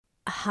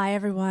Hi,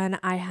 everyone.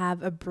 I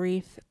have a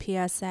brief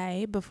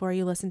PSA before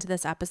you listen to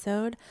this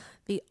episode.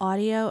 The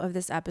audio of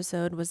this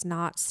episode was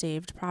not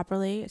saved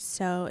properly,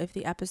 so if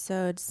the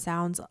episode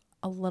sounds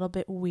a little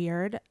bit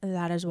weird,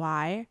 that is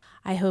why.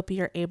 I hope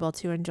you're able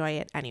to enjoy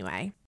it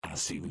anyway. I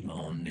see with my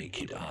own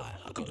naked eye.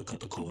 I gotta cut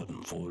the cord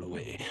and fall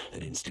away.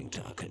 An instinct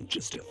I can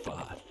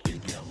justify.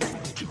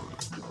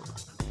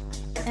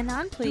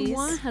 Anon, please.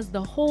 Dumois has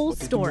the whole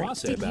story.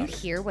 Did you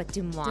hear what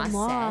Dumois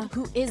Dumois. said?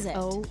 Who is it?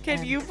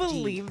 Can you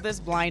believe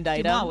this blind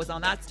item? Dumois was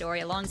on that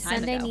story a long time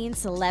Sunday ago.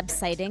 means celeb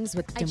sightings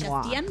with I just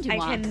Dumois. DM'd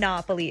Dumois. I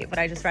cannot believe what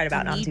I just read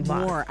about on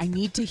Dumois. I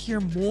need to hear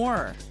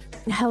more.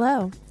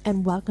 Hello,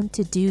 and welcome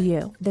to Do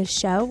You, the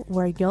show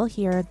where you'll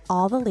hear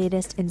all the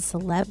latest in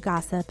celeb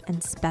gossip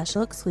and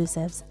special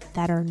exclusives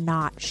that are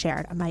not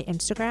shared on my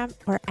Instagram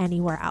or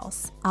anywhere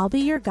else. I'll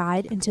be your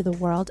guide into the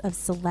world of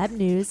celeb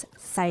news,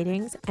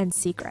 sightings, and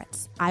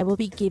secrets. I will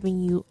be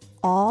giving you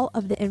all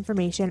of the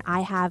information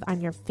I have on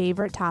your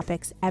favorite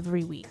topics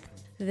every week.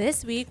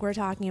 This week, we're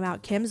talking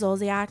about Kim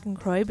Zolciak and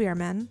Kroy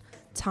Biermann,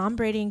 Tom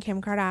Brady and Kim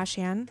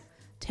Kardashian,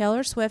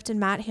 Taylor Swift and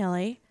Matt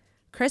Healy,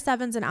 Chris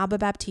Evans and Alba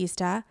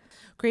Baptista,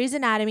 Grey's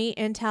Anatomy,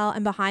 Intel,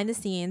 and behind the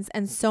scenes,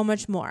 and so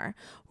much more.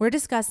 We're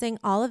discussing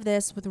all of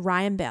this with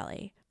Ryan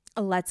Bailey.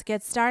 Let's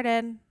get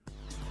started.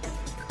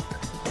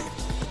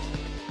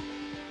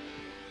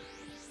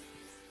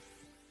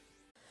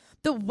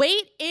 The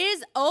wait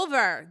is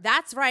over.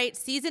 That's right.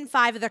 Season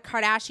 5 of The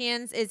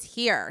Kardashians is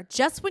here.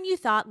 Just when you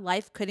thought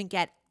life couldn't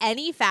get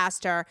any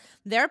faster,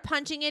 they're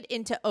punching it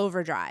into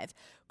overdrive.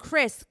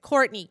 Kris,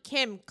 Kourtney,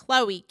 Kim,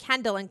 Khloe,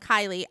 Kendall, and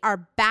Kylie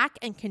are back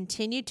and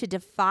continue to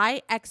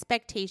defy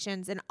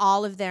expectations in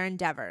all of their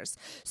endeavors.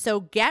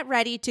 So get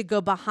ready to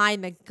go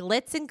behind the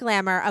glitz and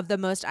glamour of the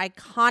most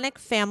iconic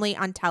family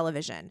on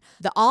television.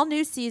 The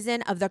all-new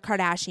season of The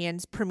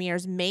Kardashians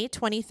premieres May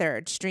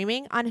 23rd,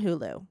 streaming on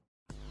Hulu.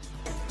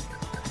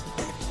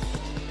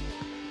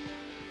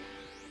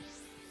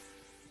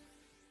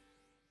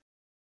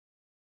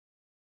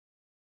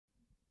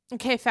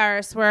 Okay,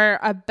 Ferris, we're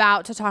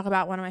about to talk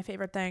about one of my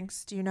favorite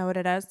things. Do you know what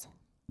it is?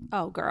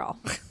 Oh, girl.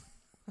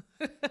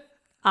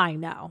 I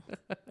know.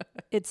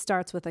 It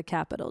starts with a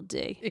capital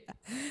D.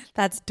 Yeah,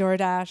 that's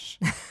DoorDash.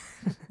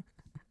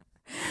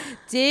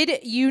 Did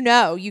you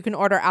know you can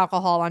order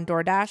alcohol on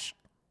DoorDash?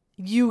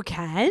 You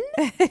can?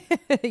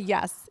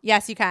 Yes,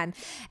 you can.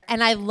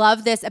 And I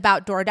love this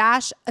about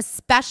DoorDash,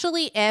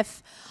 especially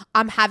if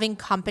I'm having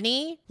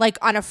company, like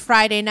on a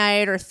Friday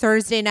night or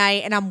Thursday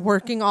night, and I'm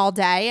working all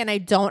day and I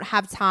don't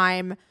have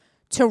time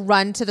to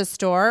run to the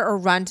store or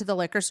run to the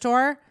liquor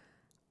store.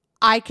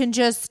 I can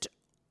just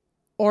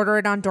order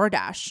it on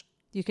DoorDash.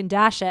 You can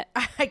dash it.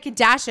 I can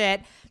dash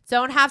it.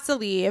 Don't have to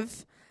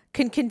leave.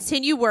 Can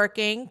continue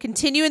working,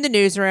 continue in the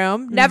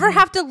newsroom, never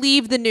have to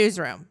leave the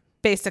newsroom.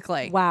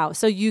 Basically. Wow.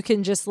 So you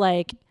can just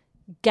like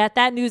get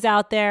that news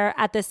out there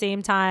at the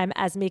same time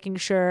as making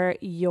sure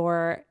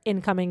your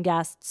incoming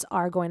guests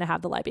are going to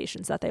have the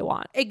libations that they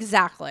want.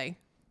 Exactly.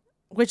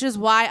 Which is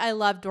why I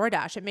love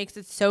DoorDash. It makes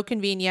it so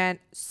convenient,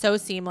 so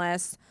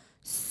seamless,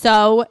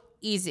 so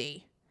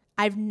easy.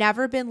 I've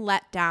never been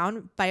let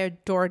down by a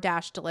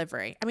DoorDash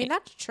delivery. I mean,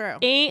 that's true.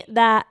 Ain't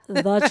that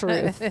the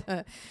truth?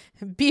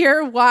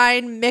 Beer,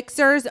 wine,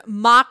 mixers,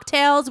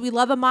 mocktails. We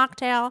love a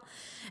mocktail.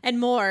 And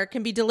more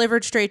can be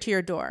delivered straight to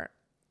your door.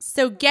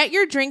 So get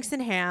your drinks in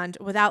hand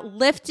without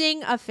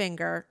lifting a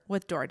finger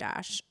with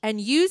DoorDash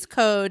and use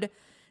code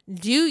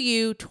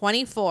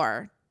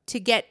DOYOU24 to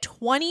get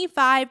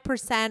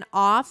 25%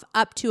 off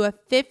up to a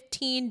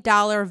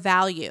 $15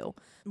 value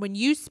when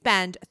you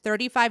spend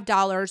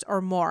 $35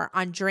 or more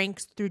on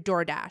drinks through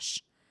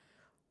DoorDash.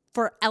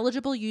 For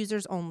eligible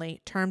users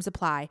only, terms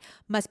apply.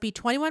 Must be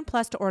 21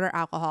 plus to order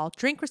alcohol.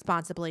 Drink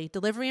responsibly.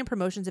 Delivery and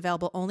promotions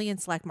available only in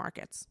select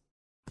markets.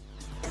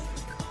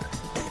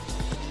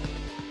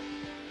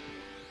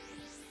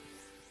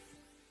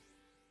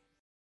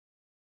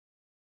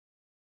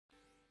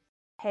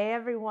 Hey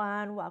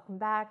everyone, welcome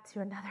back to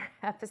another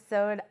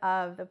episode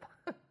of the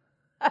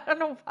I don't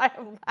know why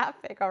I'm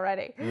laughing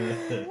already.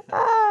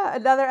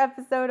 Another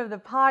episode of the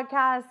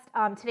podcast.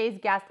 Today's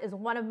guest is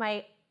one of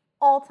my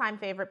all-time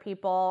favorite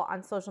people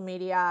on social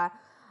media.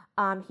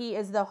 He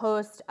is the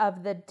host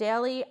of the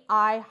Daily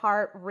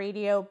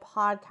iHeartRadio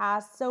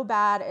podcast, So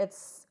Bad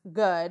It's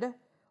Good.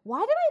 Why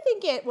did I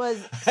think it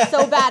was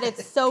So Bad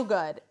It's So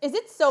Good? Is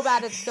it So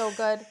Bad It's So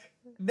Good?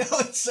 No,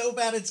 it's So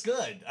Bad It's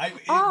Good. I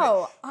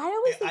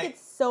always think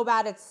it's So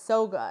Bad It's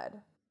So Good.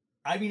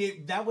 I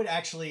mean, that might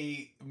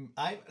actually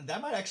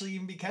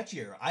even be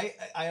catchier.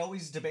 I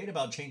always debate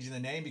about changing the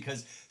name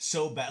because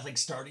so bad, like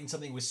starting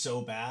something with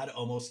so bad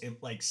almost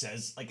like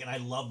says like, and I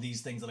love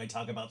these things that I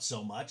talk about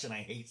so much, and I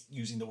hate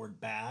using the word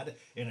bad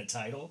in a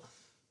title.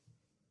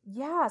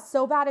 Yeah,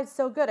 So Bad It's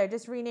So Good. I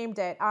just renamed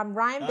it.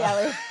 Ryan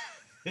Bailey.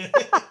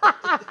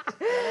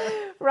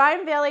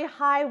 Ryan Bailey,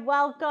 hi,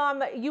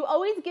 welcome. You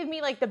always give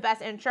me like the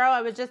best intro.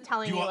 I was just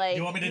telling you like. Do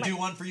you want me to do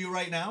one for you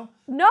right now?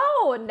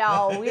 No,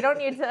 we don't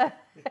need to.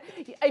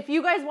 If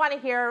you guys want to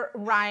hear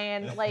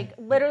Ryan like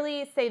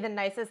literally say the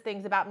nicest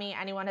things about me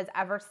anyone has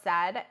ever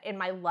said in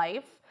my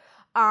life,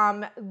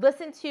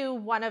 listen to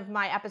one of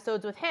my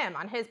episodes with him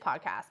on his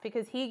podcast,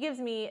 because he gives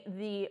me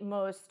the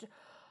most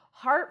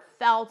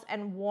heartfelt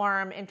and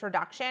warm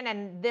introduction.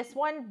 And this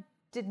one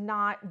did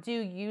not do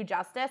you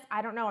justice.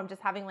 I don't know. I'm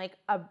just having like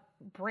a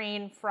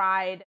brain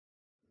fried.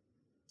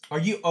 Are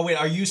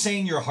you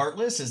saying you're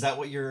heartless? Is that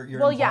what you're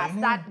Well, implying yes,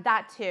 here?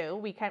 that too.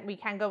 We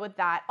can go with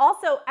that.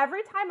 Also,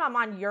 every time I'm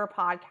on your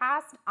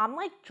podcast, I'm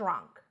like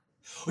drunk.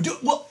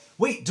 Well,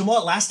 wait,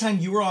 Demois, last time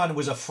you were on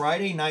was a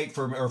Friday night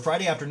or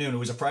Friday afternoon. It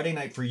was a Friday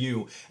night for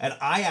you. And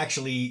I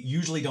actually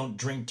usually don't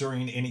drink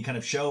during any kind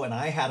of show. And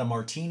I had a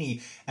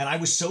martini and I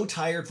was so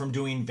tired from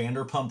doing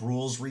Vanderpump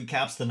Rules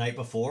recaps the night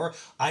before.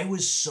 I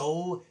was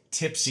so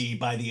tipsy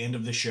by the end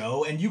of the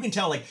show. And you can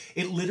tell, like,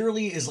 it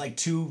literally is like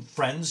two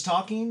friends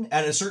talking.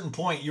 At a certain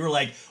point, you were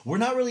like, we're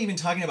not really even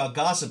talking about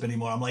gossip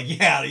anymore. I'm like,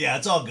 yeah,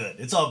 it's all good.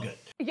 It's all good.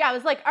 Yeah, I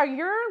was like, are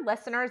your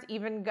listeners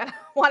even gonna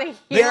want to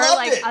hear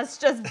like us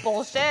just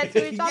bullshit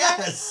to each other?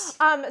 Yes.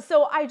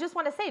 So I just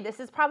want to say, this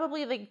is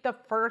probably like the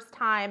first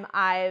time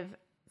I've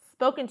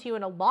spoken to you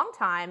in a long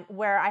time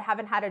where I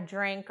haven't had a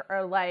drink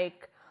or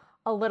like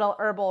a little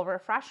herbal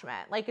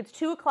refreshment. Like, it's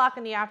 2:00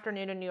 in the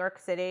afternoon in New York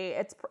City.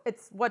 It's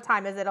what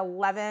time is it?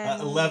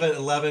 11?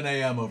 11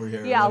 a.m. over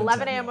here. Yeah,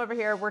 11 a.m. over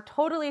here. We're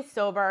totally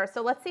sober.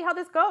 So let's see how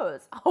this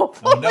goes.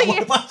 Hopefully.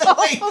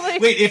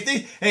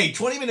 Wait,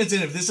 20 minutes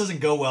in, if this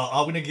doesn't go well,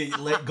 I'm going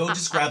to go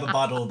just grab a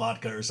bottle of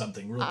vodka or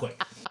something real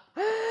quick.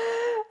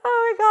 Oh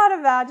my God,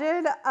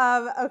 imagine.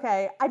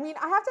 Okay. I mean,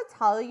 I have to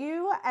tell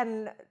you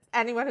and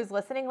anyone who's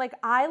listening, like,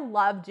 I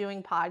love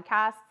doing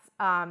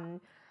podcasts,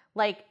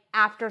 like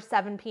after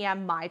 7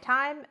 p.m. my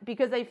time,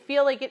 because I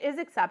feel like it is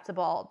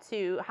acceptable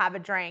to have a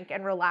drink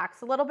and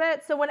relax a little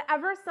bit. So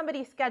whenever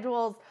somebody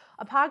schedules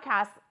a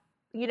podcast,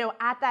 you know,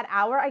 at that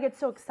hour, I get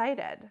so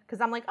excited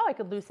because I'm like, oh, I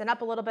could loosen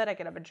up a little bit. I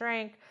could have a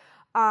drink.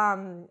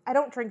 I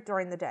don't drink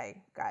during the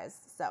day, guys.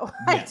 So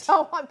I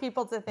don't want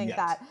people to think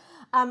that.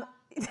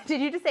 Did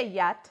you just say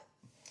yet?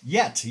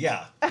 Yet,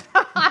 yeah.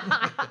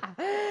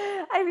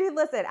 I mean,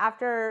 listen,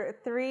 after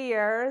 3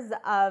 years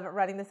of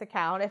running this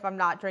account, if I'm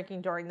not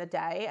drinking during the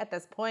day at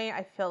this point,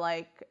 I feel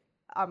like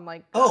I'm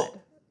like, good.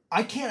 Oh,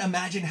 I can't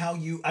imagine how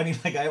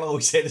like I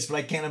always say this, but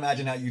I can't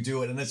imagine how you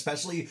do it. And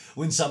especially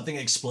when something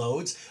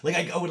explodes.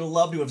 Like, I would have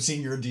loved to have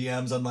seen your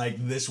DMs on like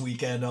this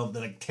weekend of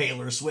the like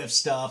Taylor Swift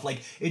stuff.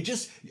 Like, I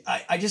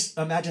just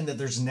imagine that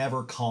there's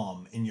never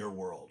calm in your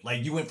world.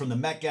 Like, you went from the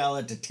Met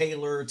Gala to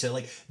Taylor to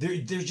like,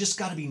 there's just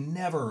got to be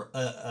never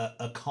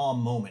a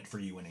calm moment for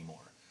you anymore.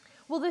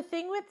 Well, the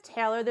thing with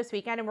Taylor this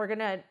weekend, and we're going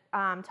to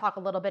talk a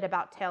little bit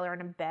about Taylor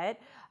in a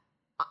bit,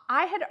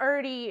 I had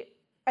already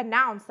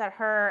announced that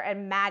her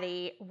and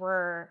Matty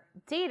were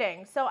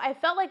dating. So I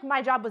felt like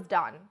my job was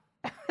done.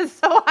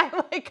 So I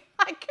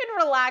could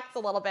relax a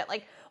little bit.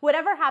 Like,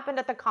 whatever happened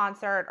at the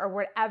concert or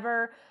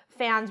whatever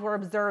fans were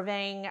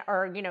observing,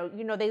 or, you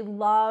know, they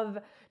love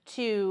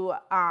to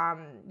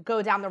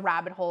go down the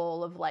rabbit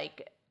hole of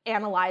like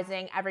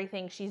analyzing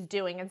everything she's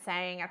doing and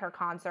saying at her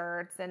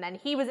concerts. And then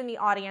he was in the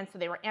audience, so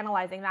they were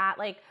analyzing that.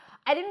 Like,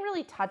 I didn't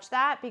really touch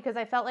that because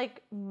I felt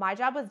like my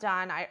job was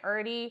done. I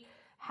already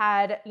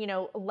had, you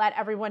know, let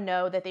everyone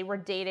know that they were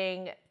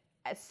dating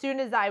as soon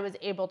as I was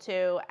able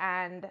to,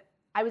 and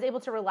I was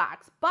able to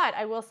relax. But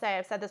I will say,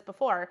 I've said this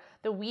before,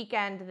 the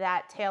weekend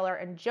that Taylor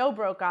and Joe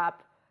broke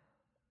up,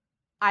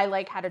 I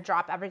like had to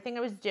drop everything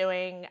I was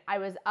doing. I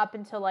was up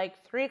until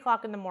like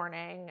 3:00 in the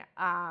morning.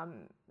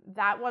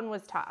 That one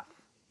was tough.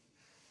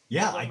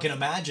 Yeah, I can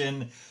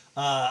imagine.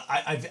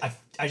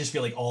 I just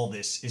feel like all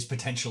this is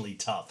potentially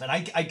tough. And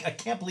I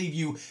can't believe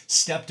you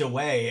stepped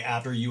away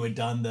after you had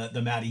done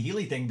the Matty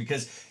Healy thing,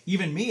 because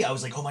even me, I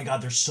was like, oh my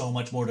God, there's so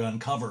much more to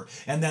uncover.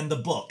 And then the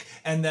book,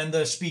 and then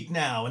the Speak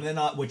Now, and then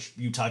which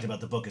you talked about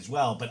the book as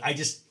well. But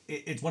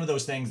it's one of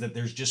those things that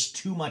there's just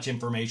too much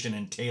information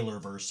in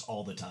Taylorverse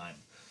all the time.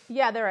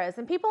 Yeah, there is.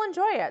 And people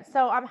enjoy it.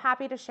 So I'm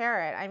happy to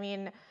share it. I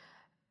mean,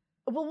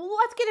 well,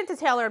 let's get into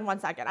Taylor in 1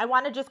 second. I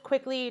want to just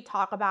quickly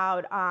talk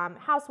about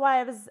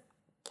Housewives,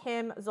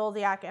 Kim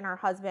Zolciak and her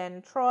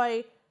husband,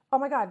 Troy. Oh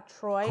my God,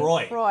 Troy.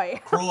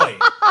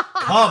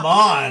 Come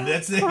on.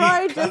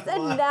 Troy just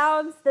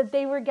announced that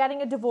they were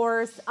getting a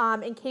divorce.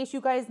 In case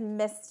you guys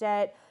missed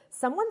it,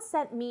 someone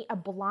sent me a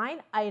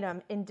blind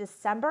item in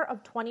December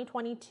of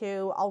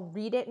 2022. I'll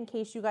read it in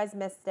case you guys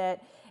missed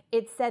it.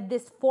 It said,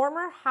 this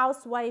former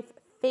housewife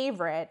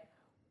favorite,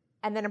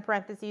 and then in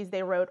parentheses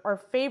they wrote, or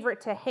favorite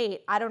to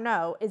hate, I don't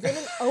know, is in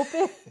an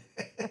open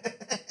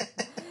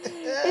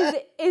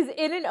is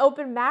in an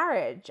open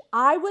marriage.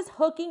 I was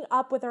hooking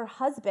up with her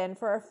husband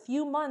for a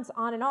few months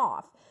on and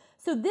off.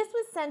 So this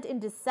was sent in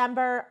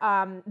December.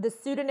 The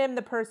pseudonym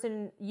the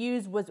person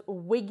used was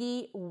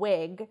Wiggy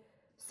Wig.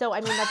 So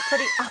I mean, that's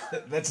pretty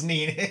that's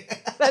neat.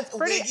 That's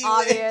pretty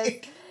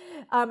obvious.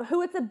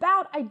 Who it's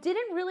about, I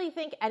didn't really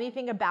think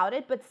anything about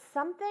it, but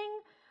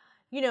something,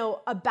 you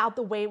know, about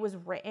the way it was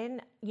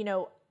written, you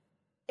know,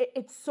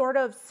 it sort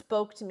of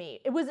spoke to me.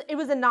 It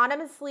was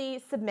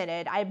anonymously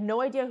submitted. I have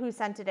no idea who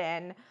sent it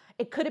in.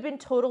 It could have been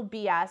total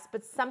BS,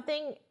 but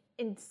something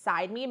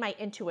inside me, my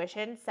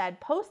intuition said,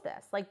 post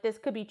this. Like, this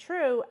could be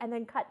true. And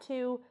then cut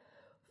to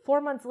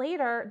 4 months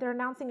later, they're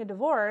announcing a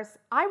divorce.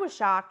 I was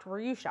shocked. Were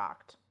you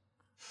shocked?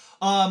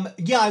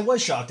 Yeah, I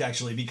was shocked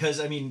actually because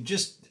I mean,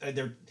 just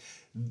I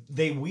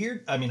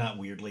mean, not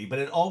weirdly, but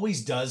it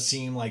always does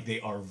seem like they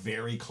are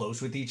very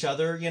close with each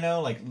other. You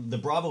know, like the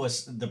Bravo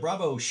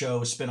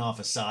show spinoff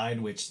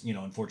aside, which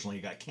unfortunately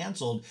got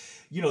canceled.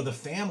 The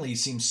family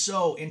seems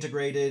so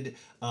integrated.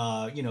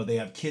 They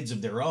have kids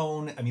of their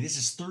own. I mean, this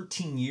is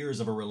 13 years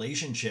of a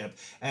relationship,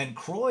 and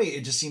Croy,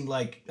 it just seemed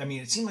like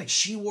it seemed like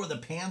she wore the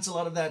pants a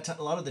lot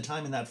of the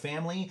time in that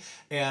family,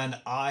 and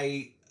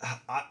I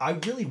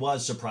really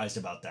was surprised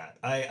about that.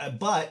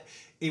 But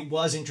it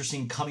was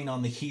interesting coming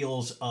on the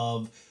heels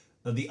of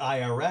the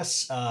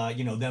IRS,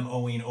 them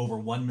owing over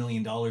 $1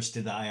 million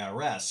to the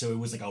IRS. So it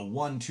was like a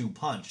 1-2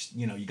 punch.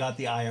 You got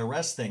the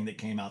IRS thing that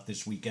came out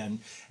this weekend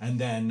and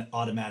then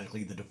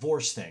automatically the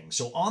divorce thing.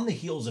 So on the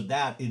heels of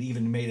that, it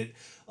even made it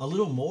a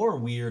little more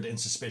weird and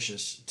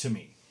suspicious to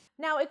me.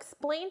 Now,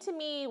 explain to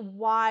me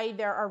why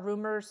there are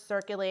rumors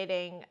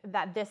circulating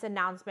that this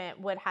announcement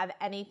would have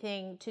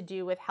anything to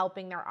do with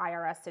helping their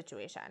IRS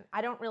situation.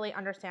 I don't really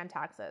understand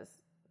taxes.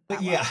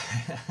 Yeah.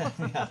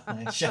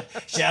 Yeah.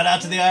 Shout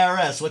out to the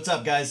IRS. What's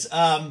up, guys?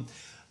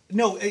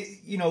 No,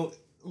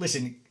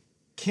 listen,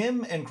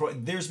 Kim and Croy,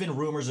 there's been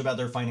rumors about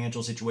their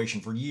financial situation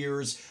for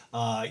years.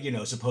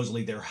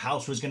 Supposedly their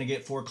house was going to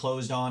get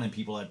foreclosed on and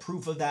people had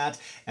proof of that.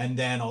 And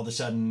then all of a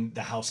sudden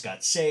the house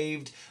got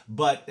saved.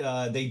 But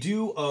they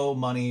do owe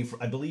money,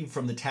 I believe,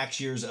 from the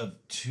tax years of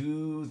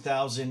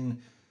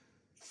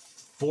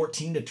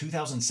 2014 to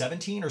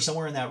 2017 or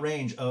somewhere in that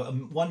range,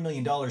 $1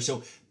 million.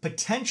 So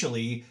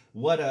potentially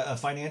what a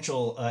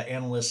financial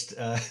analyst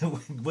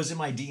was in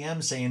my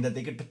DM saying that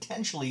they could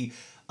potentially,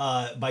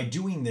 by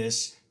doing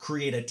this,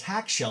 create a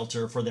tax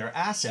shelter for their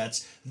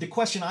assets. The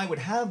question I would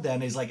have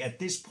then is, like, at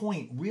this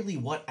point, really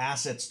what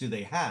assets do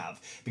they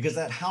have? Because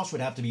that house would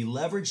have to be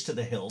leveraged to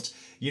the hilt.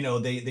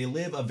 They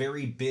live a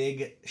very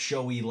big,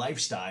 showy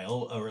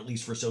lifestyle, or at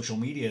least for social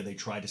media, they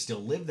try to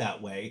still live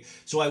that way.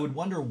 So I would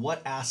wonder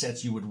what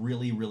assets you would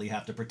really, really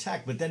have to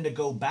protect. But then to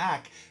go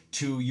back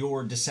to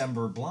your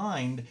December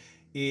blind,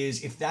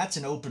 is if that's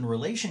an open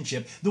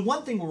relationship. The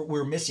one thing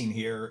we're missing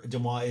here,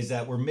 Demois, is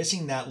that we're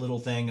missing that little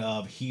thing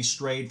of he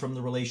strayed from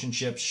the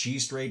relationship, she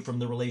strayed from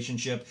the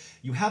relationship.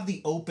 You have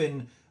the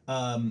open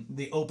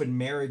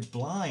marriage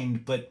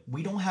blind, but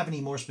we don't have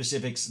any more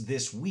specifics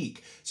this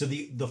week. So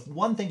the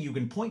one thing you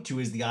can point to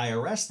is the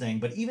IRS thing,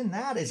 but even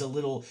that is a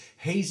little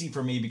hazy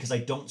for me because I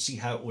don't see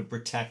how it would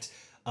protect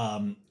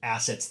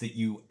assets that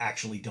you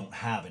actually don't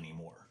have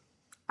anymore.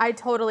 I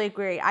totally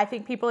agree. I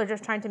think people are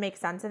just trying to make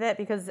sense of it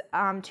because,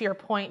 to your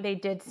point, they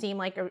did seem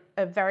like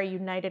a very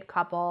united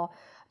couple.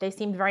 They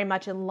seemed very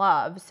much in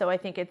love. So I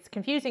think it's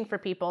confusing for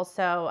people.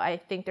 So I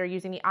think they're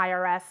using the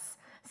IRS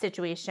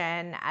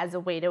situation as a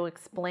way to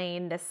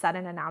explain this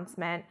sudden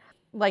announcement.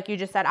 Like you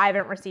just said, I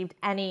haven't received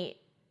any,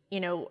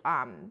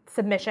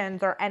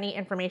 submissions or any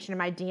information in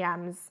my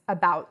DMs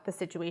about the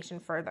situation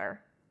further.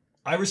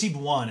 I received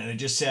one, and it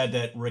just said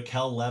that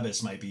Raquel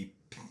Leviss might be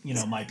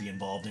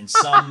involved in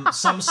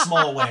some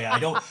small way.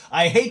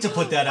 I hate to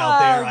put that out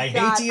there. I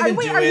hate to even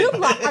do it.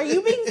 Are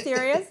you being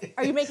serious?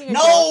 Are you making a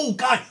No, joke?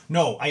 God,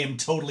 no, I am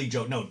totally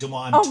joking. No,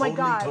 Demois, I'm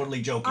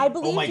totally joking. I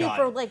believe you God.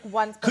 for like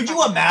once. Could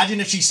you imagine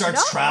if she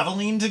starts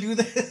traveling to do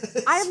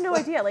this? I have no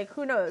idea. Like,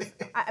 who knows?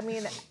 I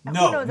mean, who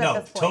knows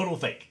at this point? Total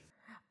fake.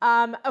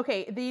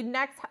 Okay, the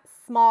next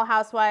Small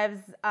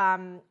Housewives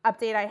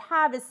update I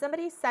have is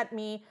somebody sent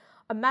me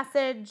a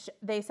message.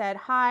 They said,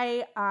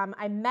 hi,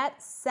 I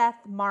met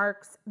Seth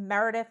Marks,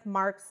 Meredith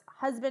Marks'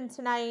 husband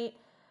tonight.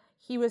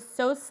 He was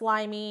so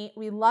slimy.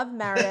 We love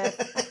Meredith.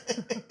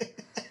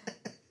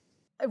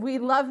 We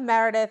love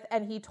Meredith,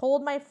 and he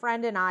told my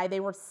friend and I they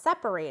were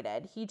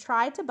separated. He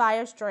tried to buy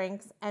us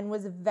drinks and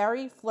was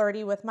very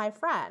flirty with my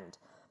friend.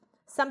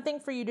 Something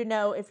for you to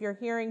know if you're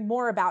hearing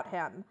more about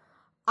him.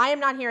 I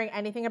am not hearing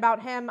anything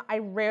about him. I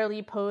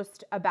rarely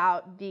post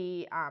about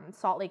the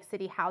Salt Lake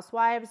City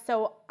Housewives.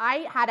 So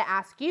I had to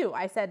ask you.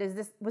 I said,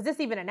 was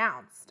this even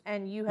announced?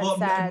 And you had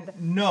said...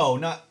 No,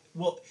 not...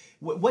 Well,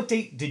 what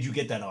date did you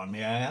get that on,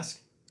 may I ask?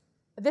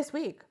 This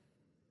week.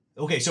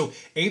 Okay, so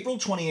April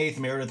 28th,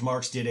 Meredith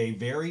Marks did a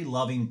very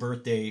loving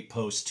birthday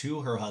post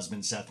to her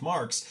husband, Seth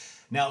Marks.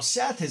 Now,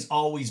 Seth has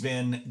always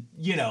been,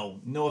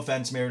 no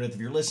offense, Meredith, if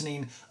you're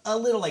listening, a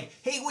little like,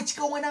 hey, what's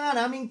going on?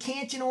 I'm in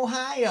Canton,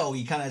 Ohio.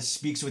 He kind of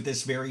speaks with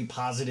this very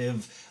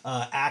positive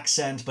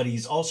accent, but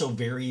he's also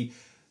very...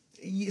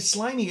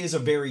 Slimy is a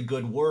very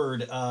good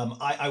word.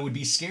 I would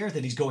be scared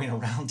that he's going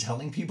around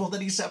telling people that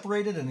he's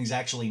separated and he's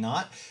actually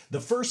not. The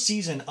first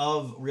season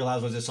of Real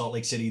Housewives of Salt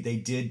Lake City, they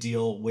did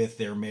deal with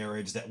their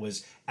marriage that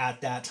was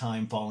at that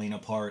time falling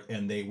apart,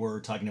 and they were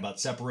talking about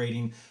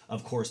separating.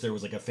 Of course, there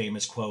was like a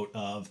famous quote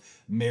of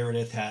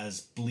Meredith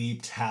has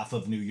bleeped half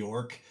of New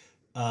York.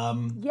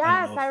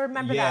 Yes, I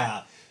remember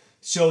that.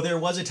 So there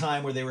was a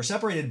time where they were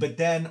separated, but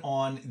then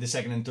on the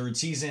second and third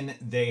season,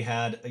 they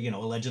had,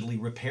 allegedly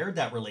repaired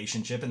that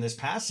relationship. And this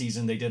past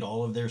season, they did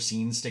all of their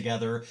scenes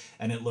together,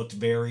 and it looked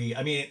very,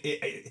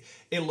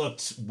 it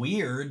looked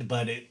weird,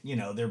 but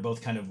they're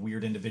both kind of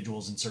weird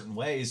individuals in certain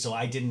ways. So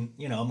I didn't,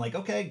 I'm like,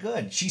 okay,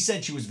 good. She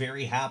said she was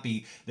very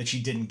happy that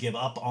she didn't give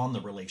up on the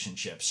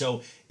relationship.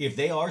 So if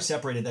they are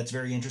separated, that's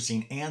very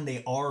interesting. And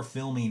they are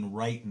filming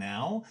right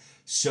now.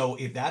 So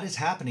if that is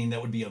happening,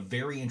 that would be a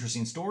very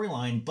interesting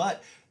storyline.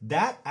 But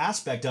that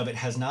aspect of it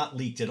has not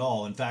leaked at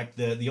all. In fact,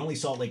 the only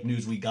Salt Lake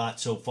news we got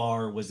so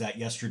far was that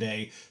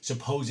yesterday,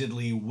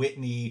 supposedly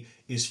Whitney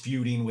is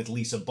feuding with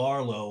Lisa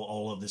Barlow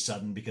all of a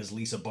sudden because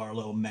Lisa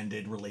Barlow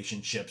mended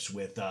relationships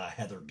with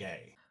Heather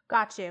Gay.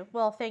 Got you.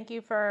 Well, thank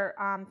you for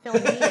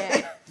filling me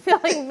in.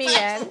 Filling me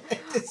in.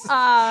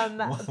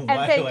 And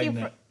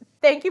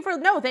thank you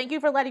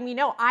for letting me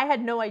know. I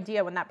had no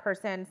idea when that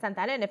person sent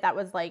that in, if that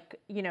was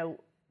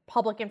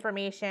public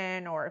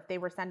information or if they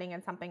were sending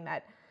in something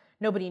that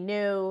nobody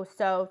knew.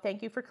 So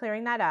thank you for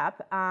clearing that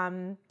up.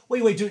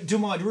 Wait,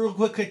 Dumont, real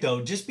quick though,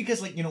 just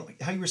because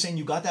how you were saying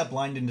you got that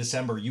blind in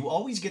December, you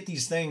always get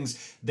these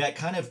things that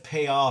kind of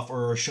pay off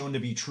or are shown to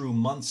be true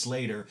months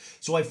later.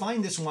 So I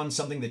find this one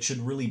something that should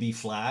really be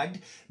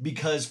flagged,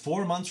 because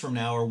 4 months from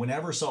now or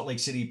whenever Salt Lake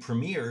City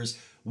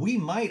premieres, we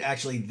might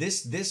actually,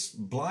 this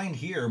blind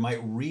here might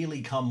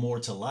really come more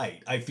to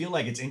light. I feel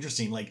like it's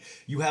interesting. Like,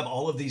 you have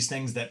all of these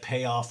things that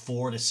pay off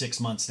 4 to 6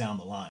 months down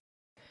the line.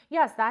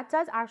 Yes, that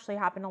does actually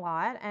happen a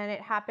lot. And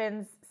it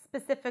happens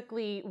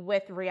specifically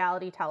with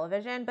reality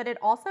television, but it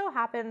also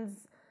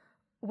happens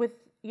with,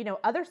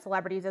 other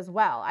celebrities as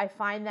well. I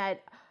find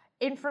that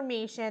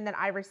information that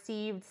I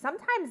received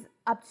sometimes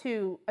up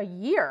to a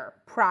year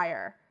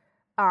prior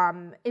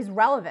is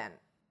relevant.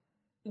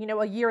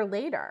 A year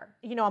later,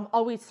 I'm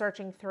always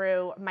searching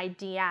through my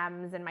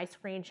DMs and my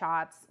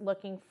screenshots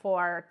looking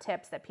for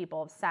tips that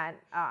people have sent.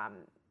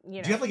 Do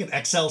you have like an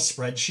Excel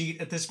spreadsheet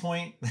at this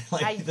point?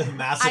 The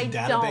massive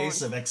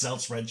database of Excel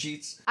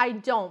spreadsheets? I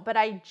don't, but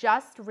I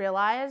just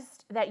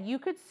realized that you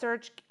could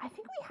search, I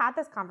think we had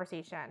this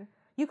conversation.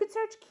 You could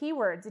search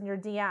keywords in your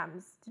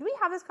DMs. Did we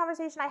have this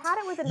conversation? I had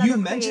it with another You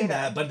mentioned creator.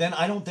 that, but then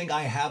I don't think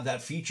I have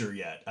that feature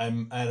yet.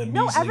 I'm at a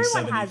measly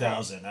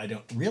 70,000. I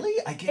don't really.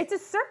 It's a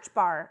search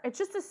bar. It's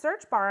just a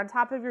search bar on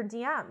top of your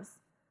DMs.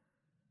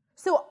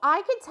 So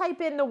I could type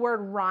in the word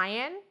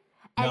Ryan.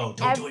 No,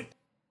 don't do it.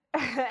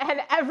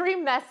 And every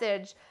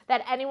message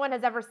that anyone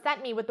has ever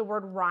sent me with the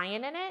word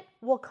Ryan in it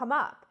will come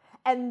up.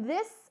 And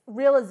this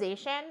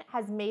realization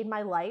has made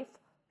my life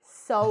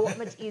so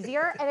much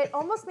easier, and it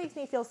almost makes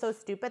me feel so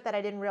stupid that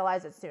I didn't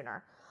realize it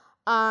sooner.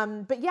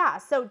 But yeah,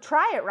 so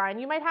try it, Ryan.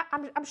 You might have.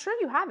 I'm sure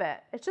you have it.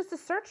 It's just a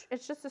search.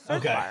 It's just a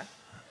search bar.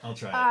 I'll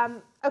try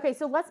it. Okay,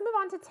 so let's move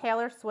on to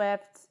Taylor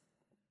Swift.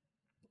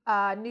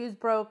 News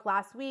broke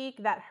last week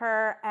that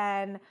her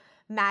and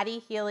Matty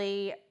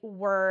Healy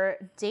were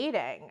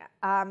dating.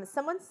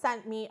 Someone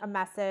sent me a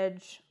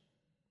message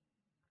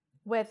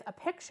with a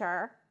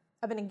picture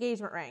of an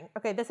engagement ring.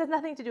 Okay, this has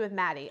nothing to do with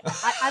Matty.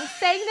 I'm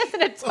saying this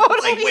in a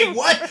totally... wait,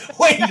 what?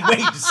 Wait.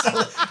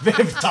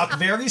 Talk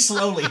very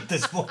slowly at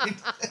this point. This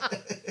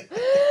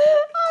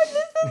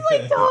is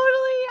like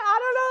totally...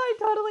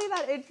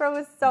 that intro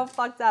was so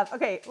fucked up.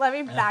 Okay, let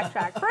me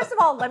backtrack. First of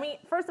all, let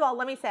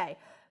me say,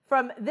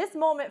 from this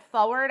moment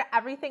forward,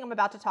 everything I'm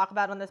about to talk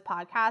about on this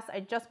podcast,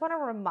 I just want to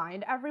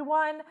remind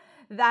everyone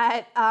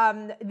that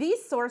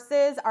these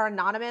sources are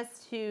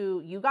anonymous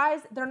to you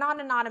guys. They're not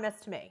anonymous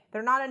to me.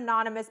 They're not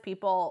anonymous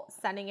people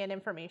sending in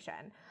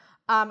information.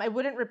 I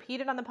wouldn't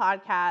repeat it on the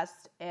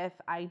podcast if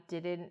I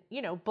didn't,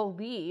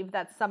 believe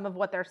that some of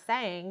what they're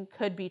saying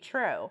could be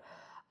true.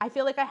 I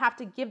feel like I have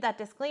to give that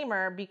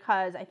disclaimer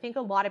because I think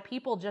a lot of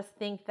people just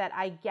think that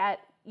I get,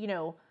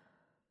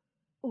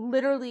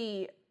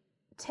 literally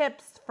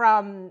tips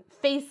from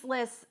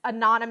faceless,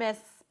 anonymous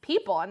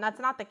people, and that's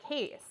not the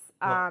case.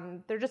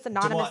 They're just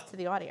anonymous to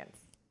the audience.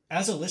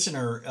 As a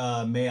listener,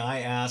 may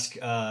I ask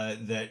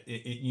that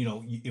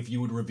if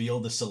you would reveal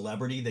the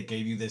celebrity that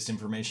gave you this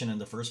information in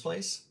the first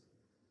place?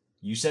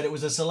 You said it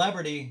was a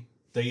celebrity.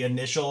 The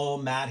initial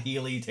Matt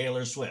Healy,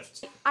 Taylor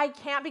Swift. I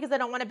can't because I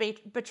don't want to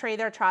betray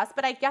their trust,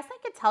 but I guess I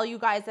could tell you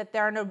guys that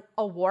they're an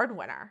award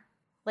winner.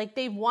 Like,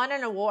 they've won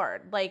an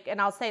award.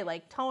 And I'll say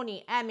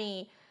Tony,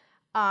 Emmy,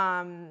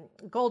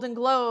 Golden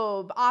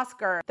Globe,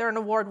 Oscar. They're an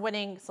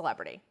award-winning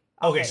celebrity.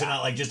 Okay, so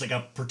not just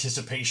a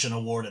participation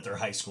award at their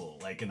high school,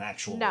 like an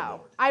actual award.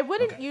 No, I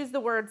wouldn't use the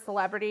word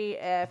celebrity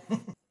if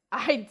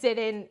I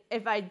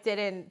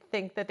didn't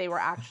think that they were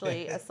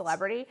actually a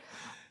celebrity.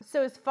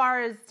 So as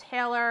far as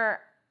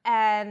Taylor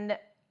and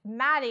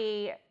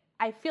Matty,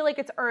 I feel like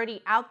it's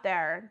already out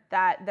there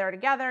that they're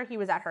together. He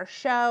was at her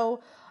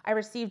show. I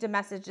received a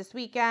message this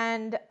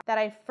weekend that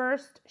I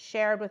first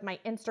shared with my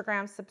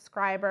Instagram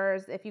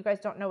subscribers. If you guys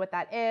don't know what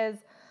that is,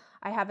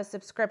 I have a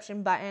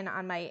subscription button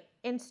on my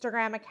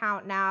Instagram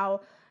account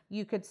now.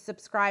 You could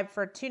subscribe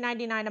for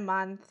 $2.99 a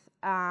month.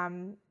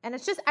 And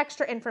it's just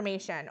extra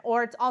information.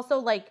 Or it's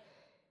also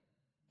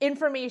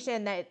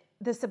information that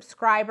the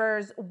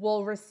subscribers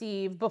will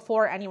receive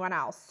before anyone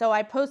else. So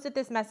I posted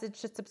this message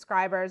to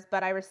subscribers,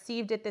 but I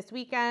received it this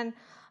weekend.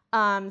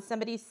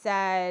 Somebody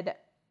said,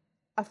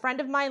 a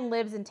friend of mine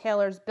lives in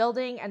Taylor's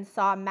building and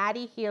saw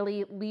Matty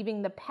Healy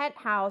leaving the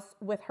penthouse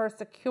with her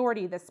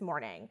security this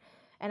morning.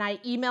 And I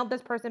emailed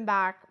this person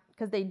back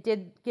because they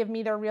did give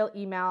me their real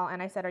email.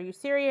 And I said, are you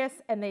serious?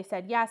 And they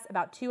said, yes,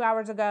 about 2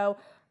 hours ago.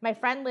 My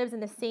friend lives in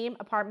the same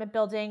apartment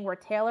building where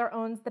Taylor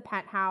owns the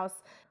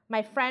penthouse.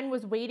 My friend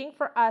was waiting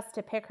for us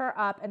to pick her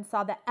up and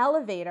saw the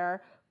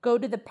elevator go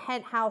to the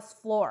penthouse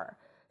floor.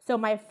 So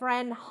my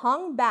friend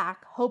hung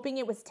back, hoping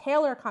it was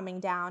Taylor coming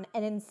down,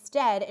 and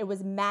instead it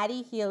was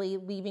Matty Healy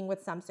leaving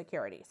with some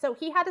security. So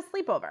he had a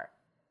sleepover.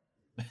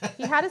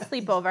 Yes,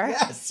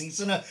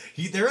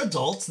 they're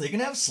adults. They can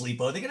have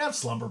sleepover. They can have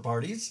slumber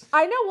parties.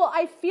 I know. Well,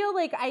 I feel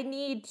like I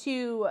need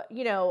to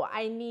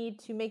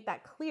make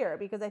that clear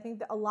because I think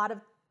that a lot of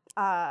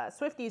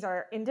Swifties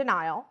are in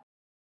denial.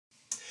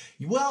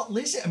 Well,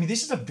 listen, I mean,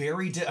 this is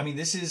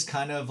this is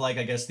kind of like,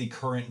 I guess, the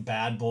current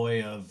bad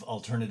boy of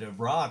alternative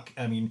rock.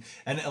 I mean,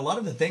 and a lot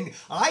of the thing,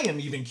 I am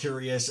even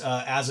curious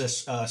as a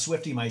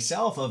Swiftie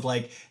myself of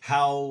like,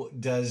 how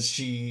does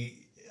she...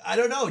 I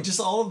don't know,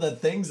 just all of the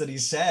things that he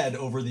said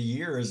over the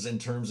years in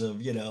terms of,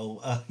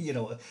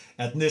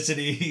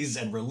 ethnicities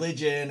and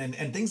religion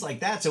and things like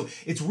that. So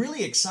it's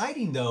really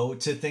exciting, though,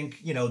 to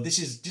think, this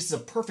is just a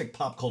perfect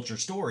pop culture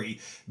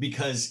story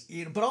because,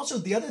 but also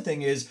the other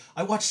thing is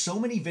I watched so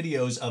many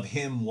videos of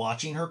him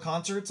watching her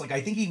concerts. Like,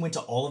 I think he went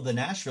to all of the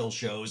Nashville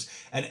shows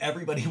and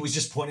everybody was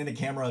just pointing the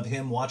camera of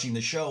him watching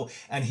the show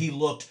and he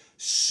looked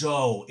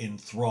so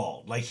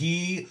enthralled.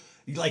 He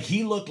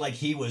looked like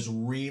he was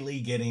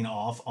really getting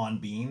off on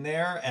being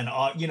there. And,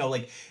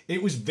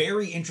 it was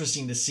very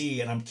interesting to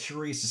see. And I'm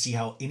curious to see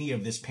how any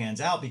of this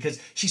pans out because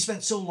she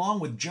spent so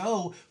long with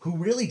Joe, who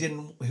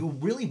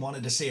really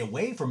wanted to stay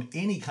away from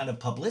any kind of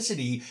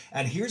publicity.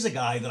 And here's a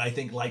guy that I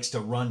think likes to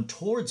run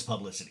towards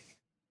publicity.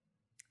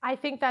 I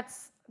think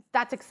that's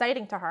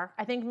exciting to her.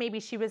 I think maybe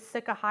she was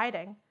sick of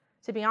hiding,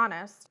 to be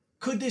honest.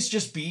 Could this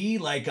just be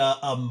like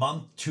a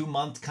month, 2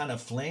 month kind of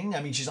fling?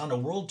 I mean, she's on a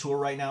world tour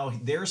right now.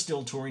 They're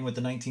still touring with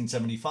the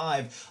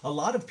 1975. A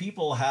lot of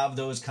people have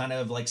those kind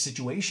of like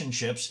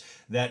situationships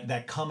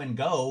that come and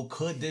go.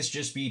 Could this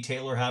just be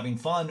Taylor having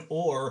fun,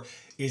 or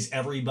is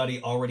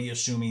everybody already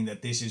assuming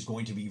that this is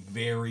going to be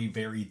very,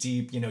 very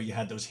deep? You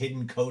had those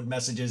hidden code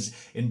messages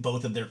in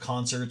both of their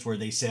concerts where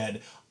they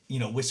said,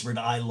 whispered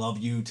 "I love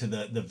you" to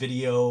the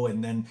video,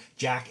 and then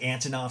Jack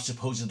Antonoff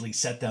supposedly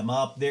set them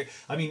up.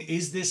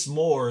 Is this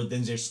more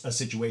than just a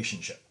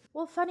situationship?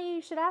 Well, funny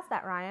you should ask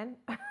that, Ryan,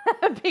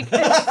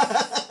 because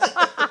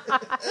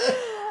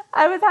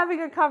I was having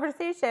a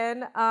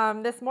conversation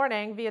this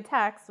morning via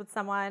text with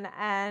someone,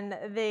 and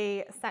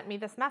they sent me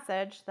this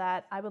message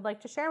that I would like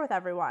to share with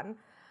everyone.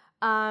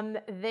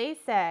 They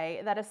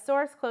say that a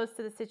source close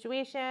to the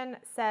situation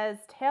says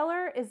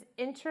Taylor is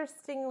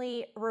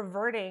interestingly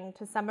reverting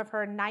to some of her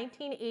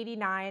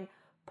 1989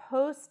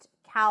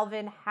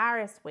 post-Calvin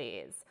Harris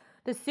ways.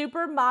 The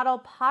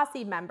supermodel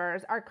posse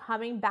members are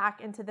coming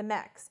back into the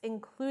mix,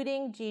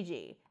 including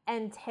Gigi,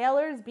 and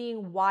Taylor's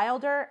being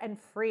wilder and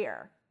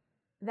freer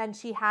than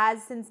she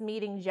has since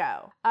meeting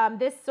Joe.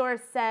 This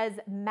source says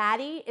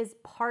Matty is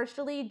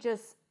partially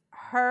just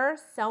her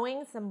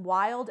sowing some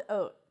wild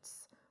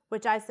oats,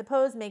 which I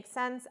suppose makes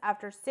sense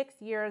after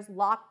 6 years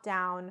locked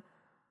down.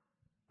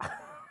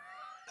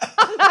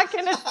 I'm not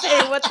going to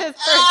say what this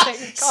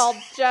person called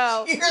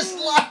Joe. Years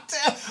locked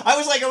down. I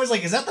was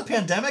like, is that the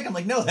pandemic? I'm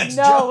like, no, that's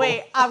Joe.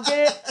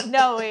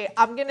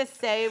 I'm going to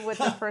say what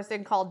this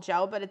person called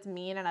Joe, but it's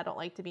mean and I don't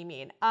like to be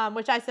mean.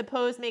 Which I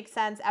suppose makes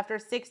sense after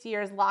 6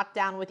 years locked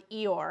down with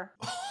Eeyore.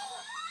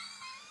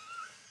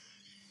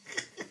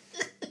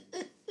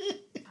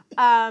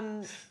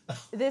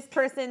 This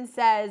person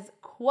says,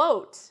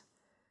 quote,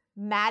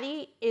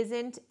 Matty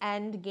isn't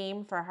end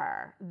game for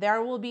her.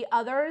 There will be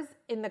others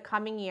in the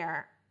coming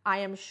year, I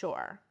am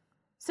sure.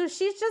 So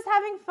she's just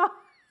having fun.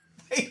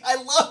 I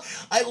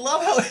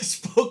love how it's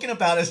spoken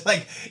about as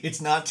like it's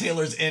not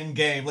Taylor's end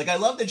game. Like, I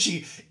love that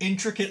she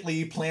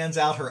intricately plans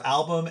out her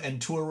album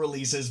and tour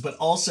releases, but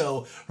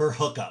also her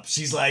hookups.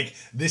 She's like,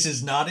 this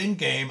is not end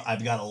game.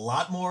 I've got a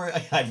lot more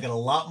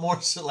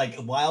like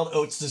wild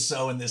oats to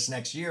sow in this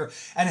next year.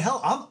 And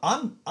hell,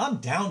 I'm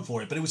down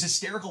for it. But it was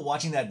hysterical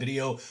watching that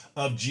video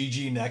of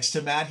Gigi next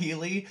to Matt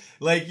Healy.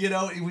 Like,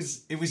 it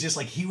was just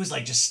like he was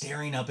like just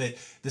staring up at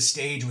the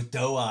stage with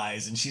doe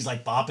eyes, and she's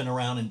like bopping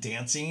around and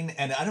dancing.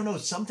 And I don't know,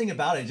 something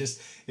about it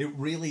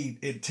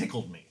it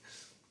tickled me.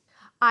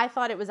 I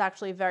thought it was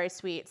actually very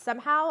sweet.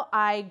 Somehow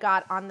I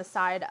got on the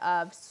side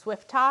of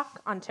Swift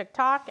Talk on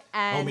TikTok,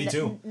 and me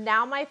too.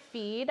 Now my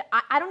feed,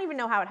 I don't even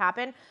know how it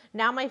happened.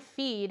 Now my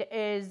feed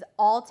is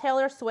all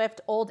Taylor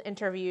Swift old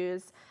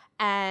interviews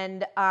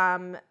and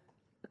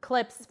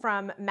clips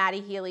from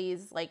Matty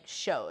Healy's like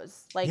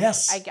shows. Like,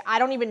 yes. I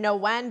don't even know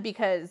when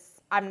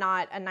because I'm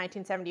not a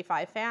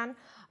 1975 fan.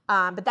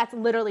 But that's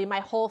literally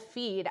my whole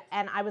feed.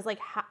 And I was like,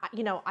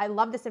 I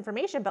love this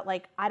information, but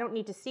like, I don't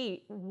need to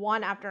see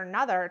one after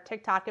another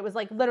TikTok. It was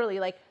like literally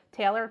like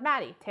Taylor,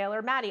 Matty,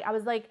 Taylor, Matty. I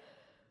was like,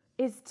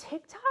 is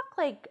TikTok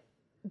like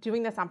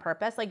doing this on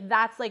purpose? Like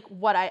that's like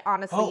what I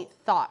honestly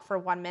thought for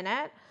 1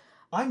 minute.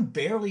 I'm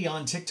barely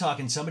on TikTok,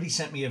 and somebody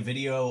sent me a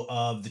video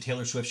of the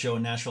Taylor Swift show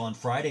in Nashville on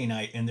Friday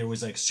night, and there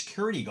was a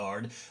security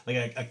guard,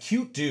 like a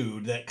cute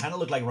dude that kind of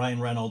looked like Ryan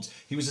Reynolds.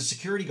 He was a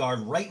security guard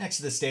right next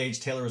to the stage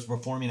Taylor was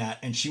performing at,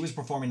 and she was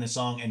performing the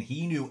song, and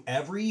he knew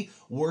every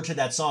word to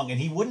that song,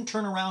 and he wouldn't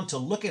turn around to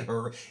look at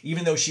her,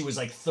 even though she was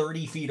like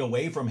 30 feet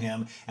away from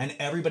him, and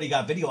everybody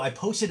got video. I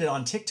posted it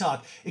on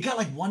TikTok. It got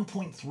like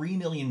 1.3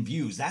 million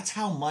views. That's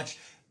how much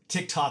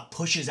TikTok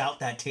pushes out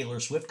that Taylor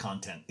Swift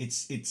content.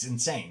 It's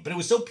insane. But it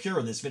was so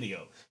pure, this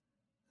video.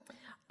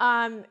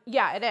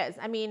 Yeah, it is.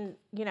 I mean,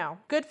 you know,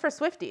 good for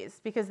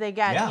Swifties because they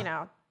get, you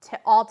know,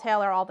 all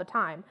Taylor all the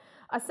time.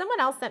 Someone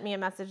else sent me a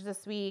message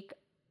this week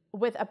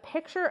with a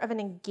picture of an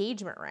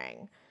engagement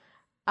ring.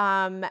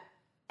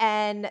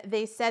 And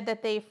they said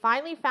that they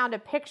finally found a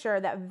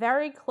picture that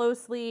very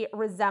closely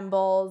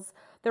resembles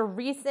the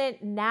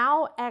recent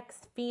now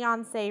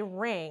ex-fiance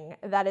ring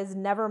that is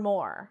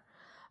Nevermore.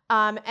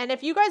 And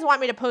if you guys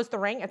want me to post the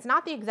ring, it's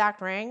not the exact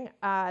ring.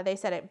 They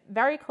said it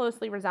very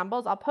closely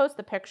resembles. I'll post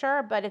the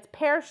picture, but it's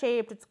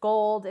pear-shaped, it's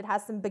gold, it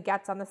has some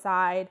baguettes on the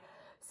side.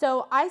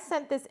 So I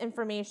sent this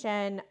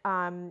information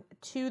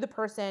to the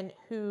person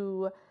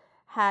who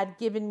had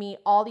given me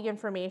all the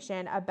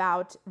information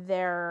about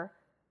their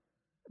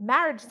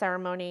marriage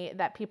ceremony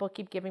that people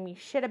keep giving me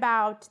shit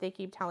about. They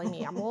keep telling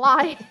me I'm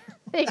lying.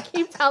 They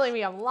keep telling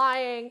me I'm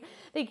lying.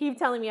 They keep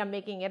telling me I'm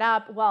making it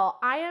up. Well,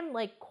 I am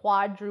like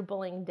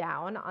quadrupling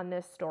down on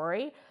this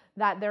story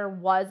that there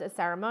was a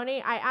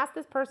ceremony. I asked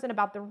this person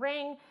about the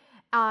ring,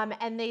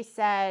 and they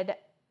said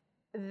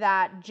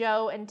that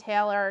Joe and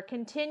Taylor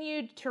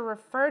continued to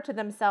refer to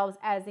themselves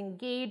as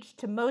engaged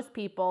to most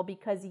people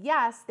because,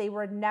 yes, they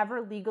were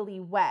never legally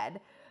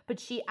wed, but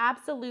she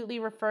absolutely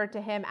referred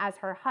to him as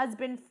her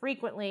husband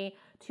frequently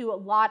to a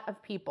lot of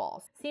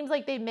people. Seems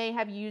like they may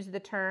have used the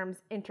terms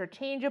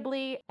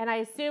interchangeably, and I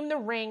assume the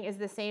ring is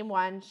the same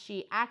one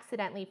she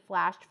accidentally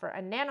flashed for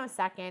a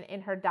nanosecond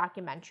in her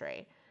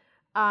documentary.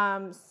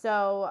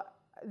 So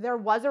there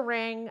was a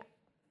ring.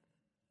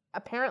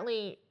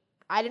 Apparently,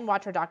 I didn't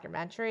watch her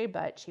documentary,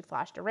 but she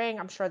flashed a ring.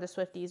 I'm sure the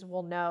Swifties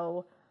will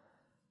know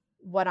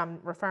what I'm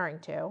referring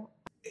to.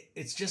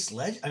 It's just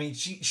I mean,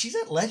 she's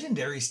at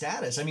legendary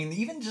status. I mean,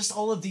 even just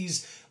all of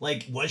these,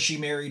 like, was she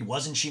married?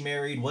 Wasn't she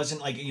married?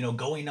 Wasn't, like, you know,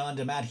 going on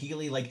to Matt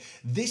Healy. Like,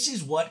 this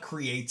is what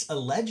creates a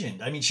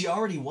legend. I mean, she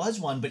already was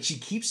one, but she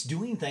keeps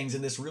doing things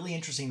in this really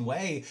interesting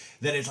way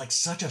that is like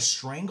such a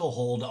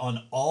stranglehold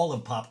on all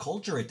of pop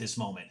culture at this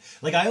moment.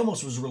 Like, I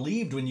almost was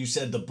relieved when you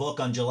said the book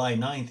on July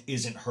 9th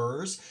isn't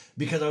hers,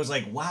 because I was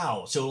like,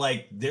 wow, so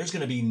like there's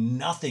going to be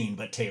nothing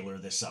but Taylor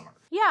this summer.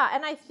 Yeah,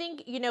 and I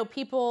think, you know,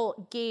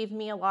 people gave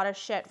me a lot of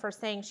shit for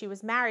saying she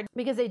was married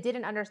because they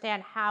didn't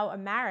understand how a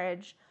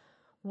marriage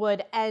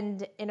would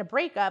end in a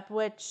breakup,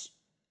 which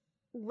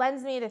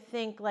lends me to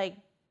think, like,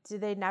 do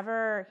they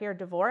never hear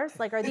divorce?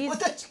 Like, are these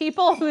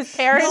people whose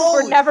parents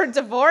were never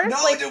divorced?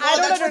 No, like, well, I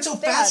don't that's understand. what's so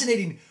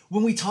fascinating.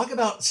 When we talk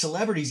about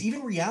celebrities,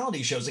 even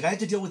reality shows, like I have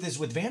to deal with this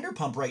with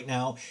Vanderpump right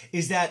now,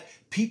 is that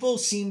people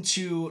seem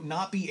to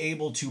not be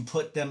able to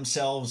put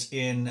themselves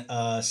in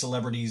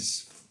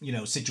celebrities'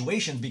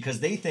 situations because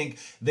they think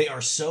they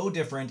are so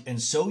different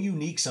and so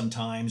unique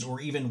sometimes,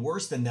 or even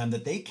worse than them,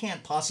 that they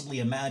can't possibly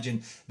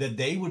imagine that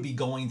they would be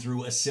going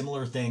through a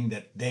similar thing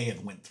that they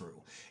have went through.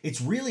 It's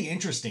really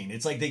interesting.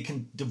 It's like they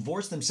can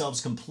divorce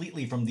themselves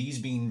completely from these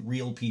being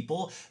real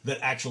people that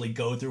actually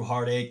go through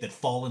heartache, that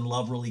fall in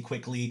love really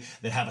quickly,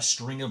 that have a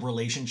string of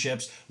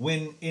relationships,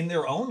 when in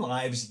their own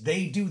lives,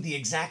 they do the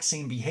exact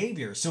same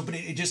behavior. So, but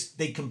it just,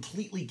 they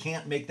completely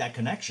can't make that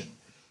connection.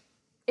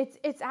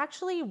 It's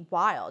actually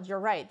wild. You're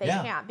right. They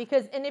can't,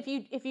 because, and if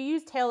you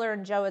use Taylor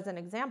and Joe as an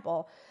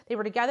example, they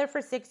were together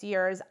for 6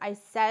 years. I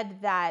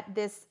said that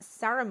this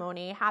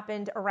ceremony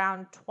happened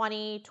around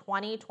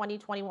 2020,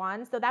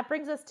 2021. So that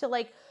brings us to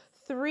like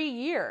 3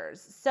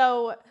 years.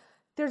 So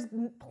there's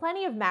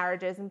plenty of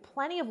marriages and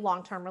plenty of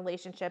long-term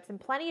relationships and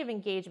plenty of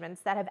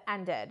engagements that have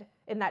ended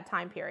in that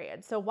time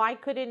period. So why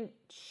couldn't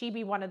she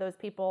be one of those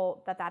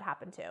people that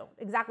happened to?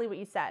 Exactly what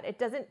you said.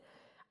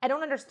 I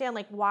don't understand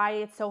like why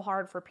it's so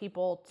hard for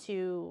people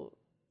to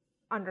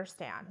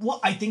understand.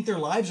 Well, I think their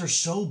lives are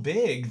so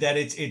big that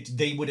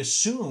they would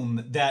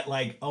assume that,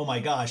 like, oh my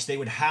gosh, they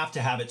would have to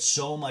have it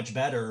so much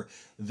better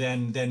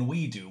than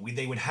we do.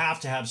 They would have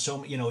to have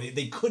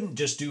they couldn't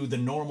just do the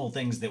normal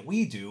things that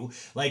we do.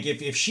 Like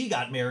if she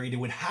got married, it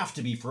would have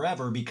to be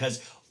forever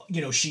because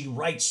she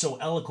writes so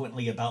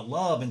eloquently about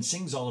love and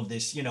sings all of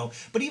this,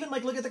 but even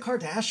like, look at the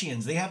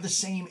Kardashians, they have the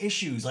same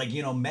issues. Like,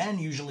 men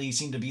usually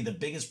seem to be the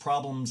biggest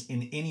problems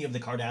in any of the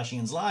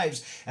Kardashians'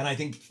 lives. And I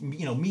think,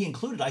 me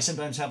included, I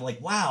sometimes have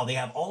like, wow, they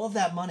have all of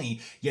that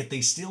money, yet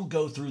they still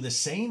go through the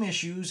same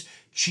issues,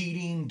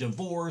 cheating,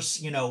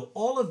 divorce,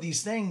 all of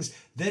these things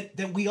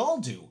that we all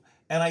do.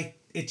 And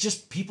it's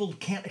just, people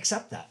can't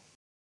accept that.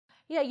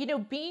 Yeah,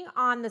 being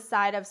on the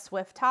side of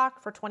Swift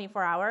Talk for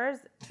 24 hours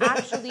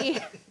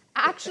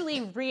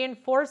actually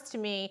reinforced to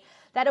me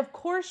that of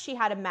course she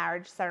had a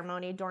marriage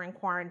ceremony during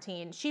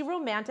quarantine. She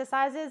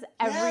romanticizes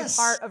every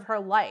part of her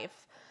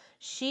life.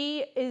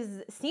 She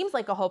seems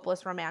like a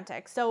hopeless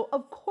romantic. So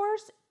of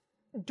course,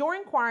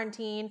 during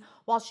quarantine,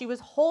 while she was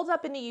holed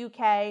up in the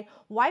UK,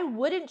 why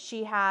wouldn't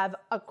she have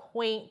a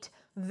quaint,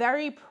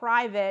 very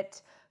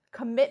private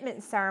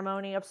commitment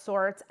ceremony of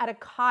sorts at a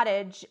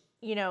cottage,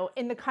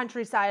 in the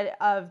countryside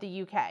of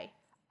the UK?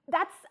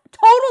 That's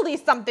totally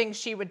something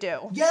she would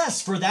do.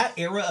 Yes, for that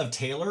era of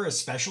Taylor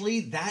especially,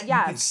 you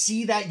could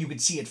see that. You could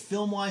see it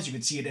film-wise, you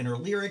could see it in her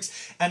lyrics,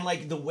 and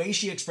like the way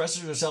she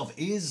expresses herself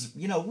is,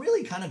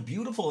 really kind of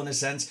beautiful in a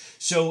sense.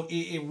 So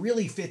it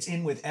really fits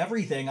in with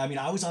everything. I mean,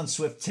 I was on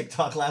Swift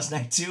TikTok last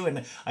night too,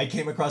 and I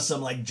came across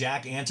some like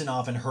Jack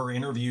Antonoff and her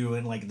interview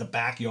in like the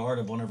backyard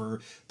of one of her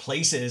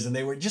places, and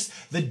they were just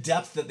the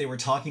depth that they were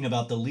talking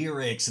about the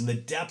lyrics and the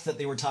depth that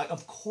they were talking.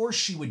 Of course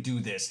she would do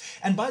this.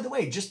 And by the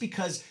way, just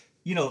because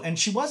and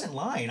she wasn't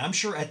lying. I'm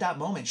sure at that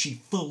moment she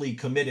fully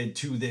committed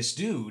to this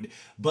dude.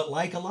 But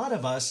like a lot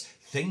of us,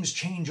 things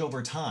change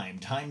over time.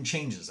 Time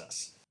changes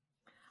us.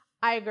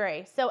 I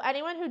agree. So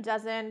anyone who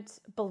doesn't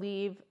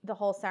believe the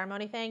whole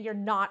ceremony thing, you're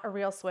not a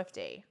real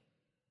Swiftie.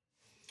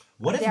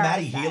 What if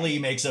Matty Healy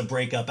makes a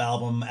breakup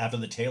album after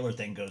the Taylor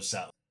thing goes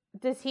south?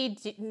 Does he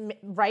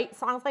write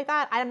songs like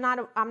that? I'm not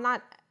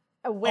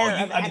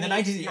aware of the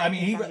 19. I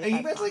mean, he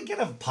was like kind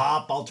of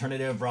pop,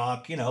 alternative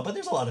rock, but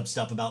there's a lot of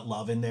stuff about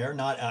love in there.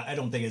 I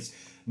don't think it's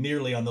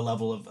nearly on the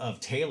level of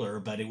Taylor,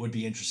 but it would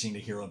be interesting to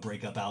hear a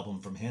breakup album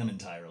from him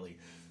entirely.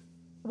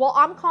 Well,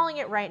 I'm calling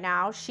it right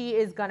now. She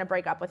is going to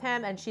break up with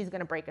him and she's going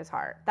to break his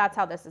heart. That's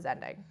how this is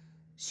ending.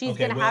 She's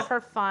going to have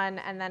her fun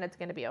and then it's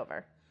going to be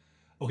over.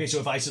 Okay, so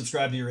if I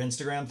subscribe to your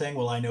Instagram thing,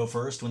 will I know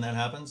first when that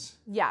happens?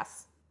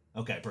 Yes.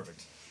 Okay,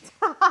 perfect.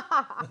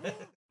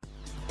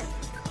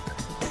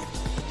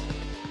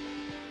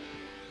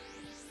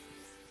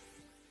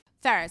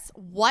 Ferris,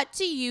 what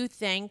do you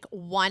think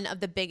one of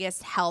the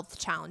biggest health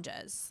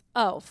challenges?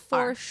 Oh,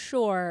 for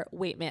sure,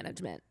 weight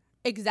management.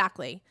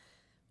 Exactly.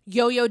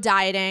 Yo-yo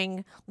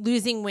dieting,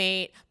 losing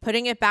weight,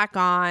 putting it back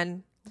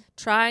on.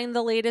 Trying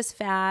the latest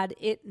fad,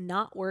 it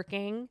not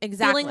working.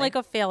 Exactly. Feeling like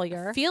a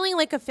failure. Feeling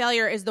like a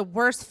failure is the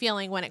worst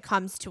feeling when it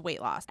comes to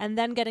weight loss. And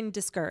then getting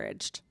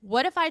discouraged.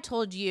 What if I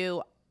told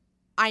you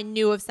I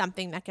knew of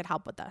something that could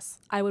help with this?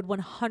 I would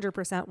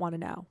 100% want to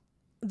know.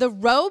 The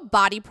Row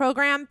Body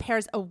Program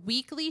pairs a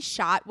weekly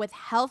shot with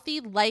healthy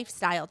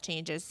lifestyle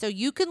changes so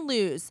you can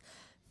lose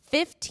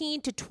 15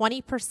 to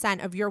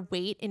 20% of your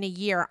weight in a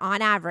year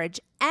on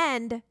average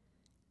and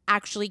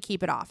actually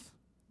keep it off.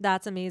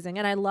 That's amazing.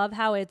 And I love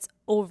how it's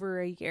over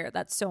a year.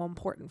 That's so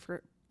important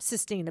for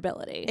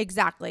sustainability.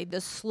 Exactly.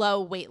 The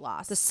slow weight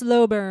loss. The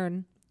slow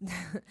burn.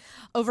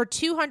 Over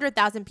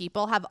 200,000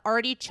 people have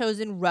already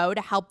chosen Row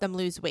to help them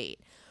lose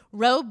weight.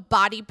 Row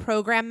Body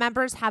Program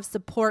members have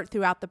support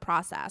throughout the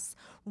process.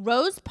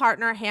 Row's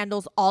partner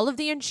handles all of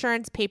the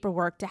insurance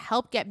paperwork to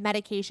help get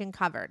medication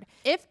covered.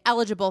 If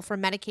eligible for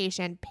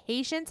medication,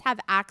 patients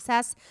have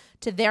access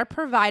to their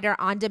provider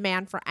on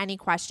demand for any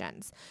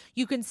questions.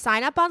 You can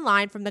sign up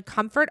online from the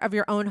comfort of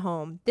your own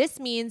home. This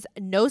means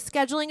no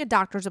scheduling a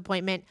doctor's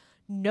appointment,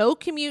 no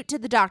commute to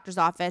the doctor's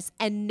office,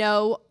 and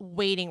no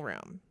waiting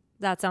room.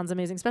 That sounds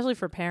amazing, especially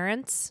for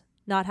parents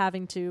not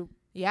having to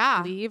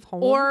leave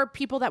home. Or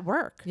people that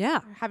work.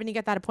 Yeah. Having to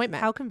get that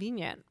appointment. How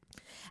convenient.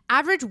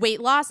 Average weight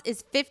loss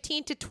is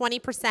 15 to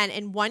 20%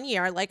 in 1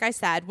 year, like I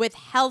said, with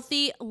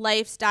healthy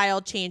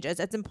lifestyle changes.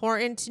 It's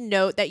important to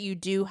note that you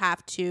do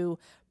have to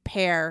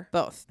pair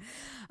both.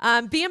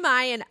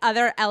 BMI and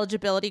other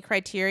eligibility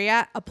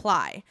criteria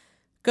apply.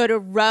 Go to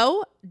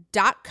row.co/do.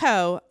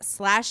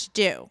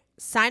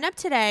 Sign up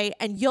today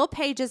and you'll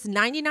pay just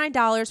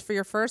 $99 for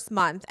your first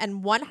month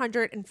and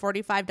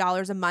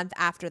 $145 a month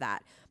after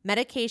that.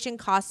 Medication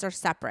costs are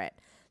separate.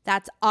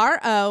 That's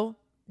ro.co/DEUX.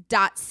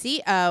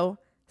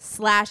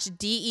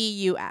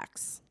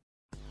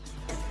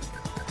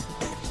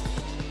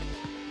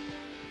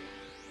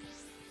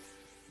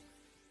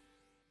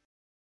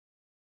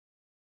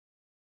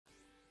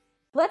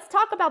 Let's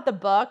talk about the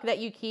book that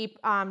you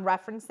keep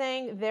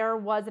referencing. There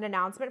was an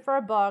announcement for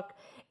a book.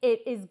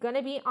 It is going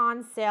to be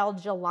on sale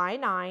July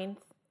 9th.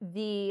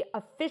 The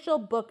official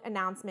book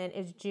announcement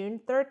is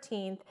June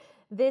 13th.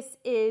 This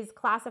is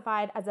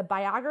classified as a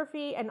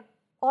biography and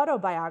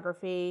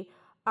autobiography.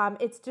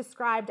 It's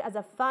described as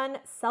a fun,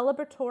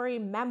 celebratory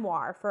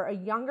memoir for a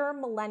younger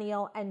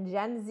millennial and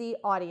Gen Z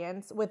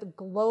audience with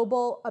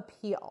global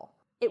appeal.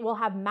 It will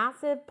have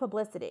massive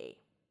publicity.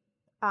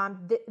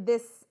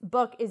 This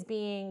book is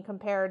being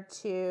compared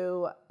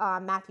to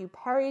Matthew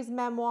Perry's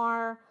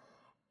memoir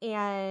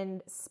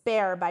and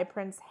Spare by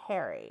Prince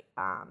Harry.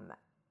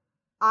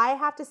 I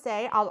have to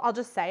say, I'll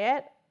just say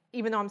it,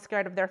 even though I'm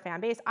scared of their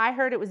fan base. I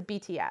heard it was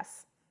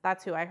BTS.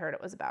 That's who I heard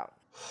it was about.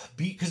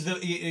 Because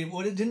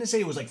didn't it say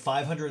it was like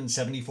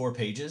 574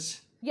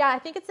 pages? Yeah, I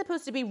think it's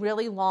supposed to be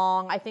really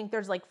long. I think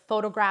there's like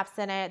photographs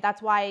in it.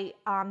 That's why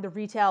the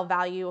retail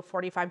value of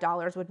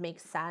 $45 would make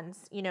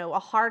sense. You know, a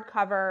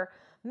hardcover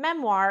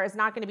memoir is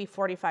not going to be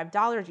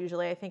 $45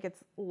 usually. I think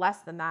it's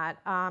less than that.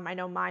 I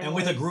know mine. And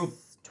with a group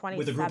 27.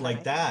 With a group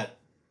like that,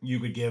 you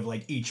could give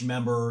like each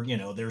member,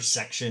 their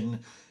section.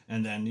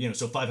 And then,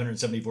 so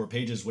 574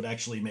 pages would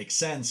actually make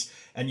sense.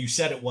 And you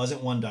said it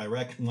wasn't one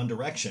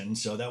direction.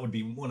 So that would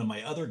be one of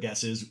my other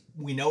guesses.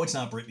 We know it's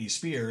not Britney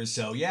Spears.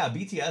 So yeah,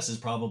 BTS is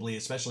probably,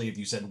 especially if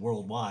you said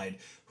worldwide,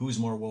 who's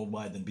more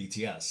worldwide than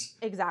BTS?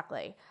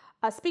 Exactly.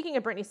 Speaking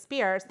of Britney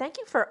Spears, thank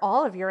you for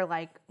all of your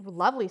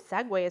lovely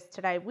segues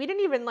today. We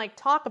didn't even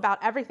talk about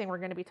everything we're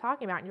going to be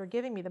talking about, and you're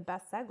giving me the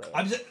best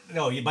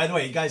segues. By the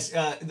way, guys,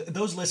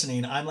 those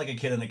listening, I'm like a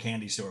kid in a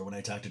candy store when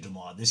I talk to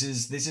Demois. This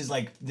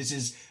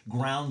is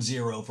ground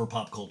zero for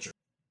pop culture.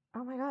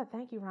 Oh my God,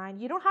 thank you,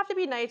 Ryan. You don't have to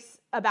be nice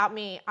about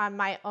me on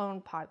my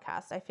own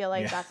podcast. I feel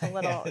like that's a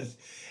little.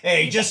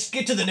 Hey, just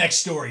get to the next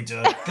story,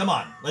 dude. Come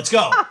on, let's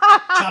go.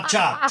 Chop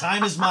chop.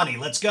 Time is money.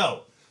 Let's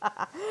go.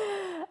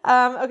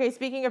 Okay,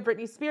 speaking of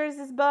Britney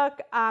Spears'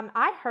 book,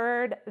 I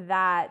heard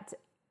that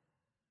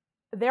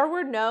there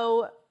were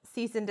no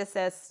cease and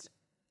desist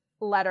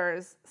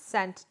letters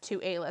sent to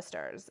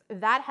A-listers.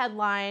 That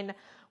headline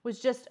was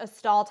just a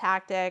stall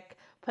tactic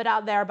put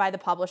out there by the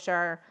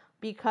publisher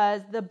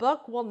because the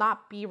book will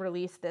not be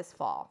released this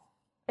fall.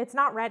 It's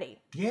not ready.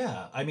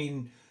 Yeah, I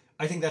mean,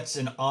 I think that's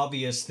an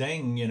obvious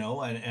thing,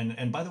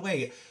 and by the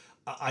way,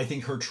 I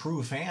think her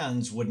true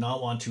fans would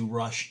not want to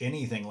rush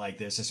anything like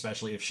this,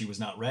 especially if she was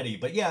not ready.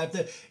 But yeah,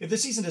 if the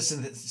cease and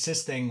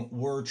desist thing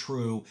were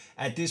true,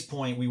 at this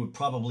point, we would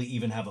probably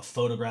even have a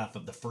photograph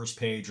of the first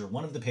page or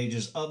one of the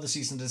pages of the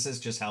cease and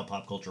desist, just how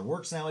pop culture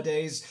works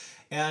nowadays.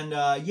 And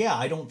yeah,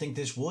 I don't think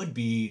this would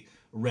be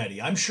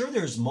ready. I'm sure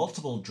there's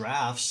multiple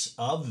drafts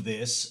of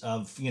this,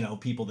 of,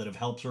 people that have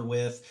helped her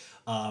with.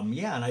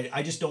 And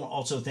I just don't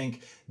also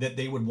think that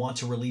they would want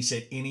to release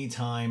it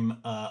anytime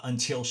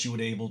until she would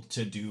be able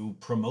to do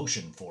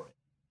promotion for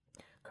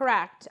it.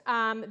 Correct.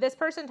 This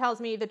person tells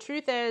me the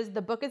truth is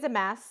the book is a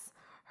mess.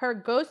 Her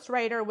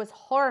ghostwriter was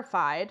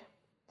horrified.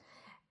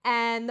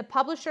 And the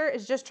publisher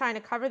is just trying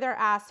to cover their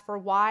ass for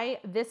why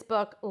this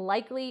book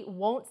likely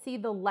won't see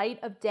the light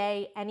of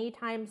day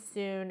anytime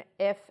soon,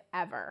 if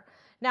ever.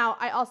 Now,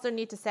 I also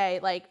need to say,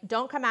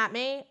 don't come at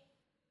me.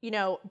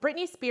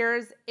 Britney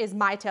Spears is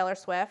my Taylor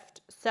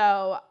Swift.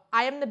 So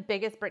I am the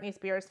biggest Britney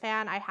Spears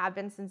fan. I have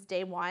been since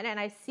day one. And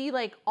I see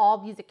all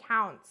these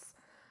accounts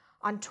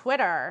on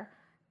Twitter,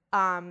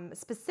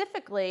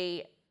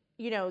 specifically,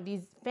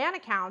 these fan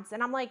accounts.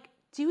 And I'm like,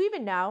 do you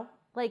even know?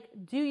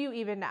 Do you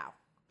even know?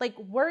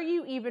 Were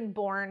you even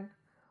born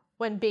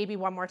when Baby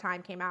One More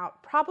Time came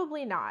out?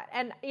 Probably not.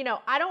 And,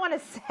 I don't want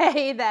to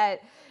say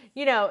that,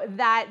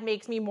 that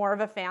makes me more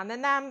of a fan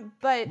than them,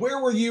 but... Where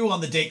were you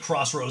on the date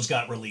Crossroads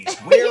got released?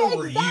 Where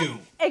were you?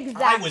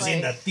 Exactly. I was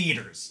in the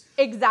theaters.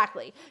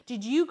 Exactly.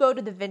 Did you go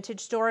to the vintage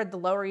store at the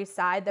Lower East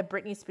Side that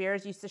Britney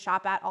Spears used to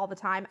shop at all the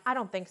time? I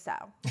don't think so.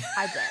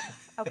 I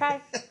did.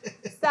 Okay?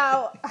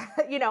 So,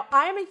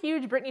 I'm a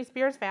huge Britney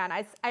Spears fan.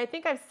 I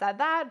think I've said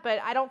that, but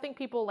I don't think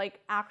people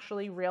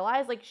actually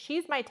realize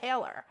she's my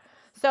Taylor.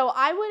 So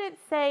I wouldn't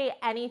say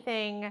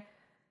anything,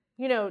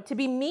 to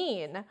be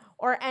mean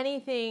or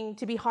anything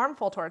to be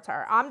harmful towards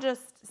her. I'm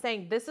just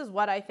saying this is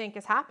what I think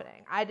is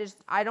happening.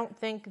 I don't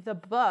think the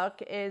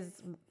book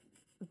is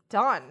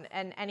done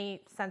in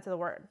any sense of the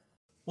word.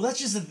 Well, that's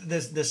just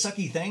the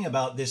sucky thing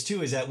about this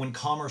too, is that when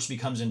commerce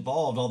becomes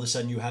involved, all of a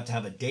sudden you have to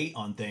have a date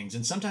on things.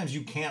 And sometimes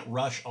you can't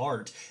rush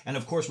art. And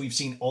of course, we've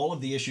seen all of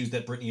the issues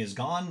that Britney has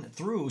gone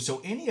through.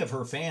 So any of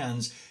her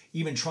fans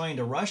even trying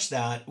to rush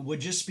that would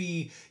just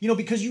be,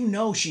 because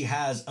she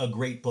has a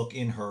great book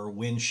in her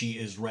when she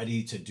is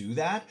ready to do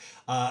that.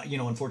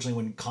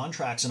 Unfortunately, when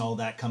contracts and all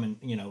that come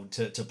in,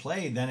 to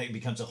play, then it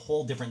becomes a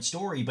whole different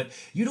story. But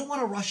you don't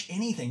want to rush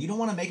anything. You don't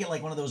want to make it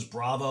like one of those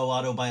Bravo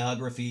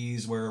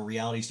autobiographies where a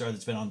reality star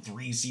that's been on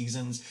 3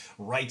 seasons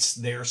writes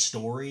their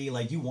story.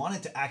 You want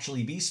it to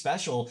actually be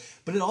special.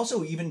 But it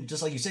also, even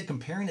just like you said,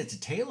 comparing it to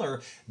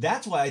Taylor,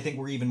 that's why I think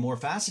we're even more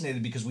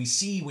fascinated, because we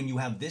see when you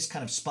have this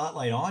kind of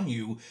spotlight on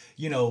you,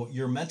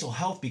 your mental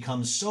health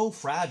becomes so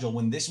fragile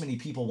when this many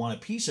people want a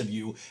piece of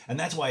you. And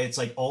that's why it's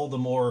all the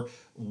more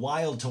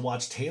wild to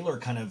watch Taylor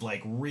kind of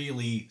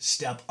really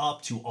step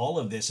up to all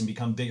of this and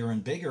become bigger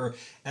and bigger.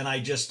 And I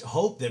just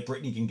hope that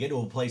Britney can get to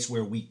a place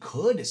where we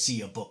could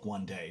see a book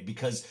one day,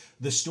 because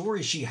the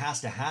story she has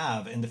to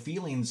have and the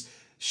feelings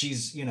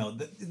she's,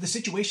 the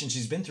situation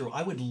she's been through,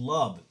 I would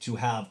love to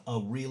have a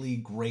really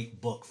great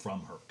book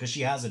from her, because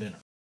she has it in her.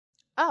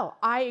 Oh,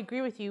 I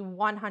agree with you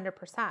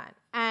 100%.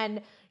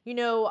 And,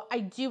 I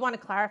do want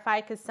to clarify,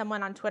 because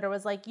someone on Twitter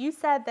was like, you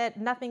said that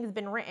nothing's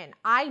been written.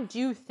 I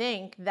do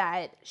think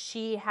that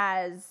she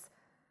has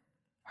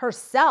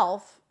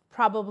herself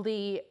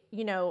probably,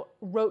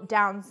 wrote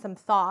down some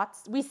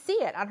thoughts. We see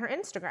it on her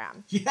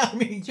Instagram. Yeah, I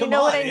mean, do you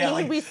know what I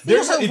mean? We see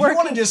her if you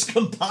want to just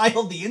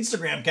compile the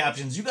Instagram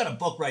captions, you got a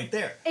book right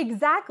there.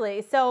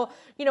 Exactly. So,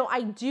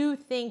 I do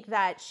think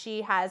that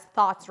she has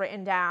thoughts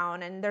written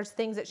down and there's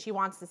things that she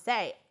wants to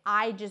say.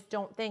 I just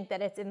don't think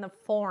that it's in the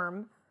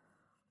form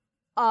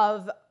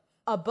of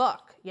a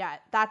book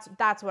yet. That's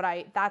what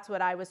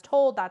I was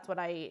told. That's what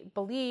I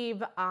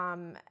believe.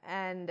 And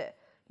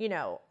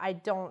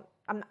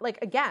I I'm like,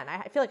 again,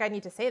 I feel like I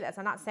need to say this.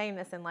 I'm not saying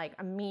this in like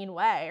a mean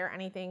way or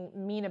anything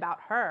mean about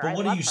her. But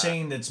what are you her.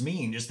 saying that's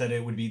mean? Just that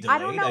it would be delayed? I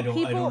don't know. I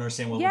don't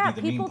understand what would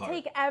be the mean part. Yeah, people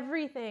take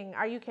everything.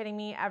 Are you kidding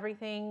me?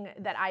 Everything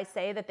that I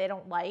say that they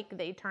don't like,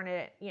 they turn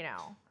it,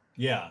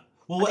 Yeah.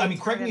 Well, I mean,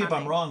 correct me if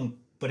I'm wrong,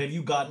 but have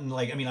you gotten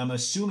like, I mean, I'm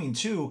assuming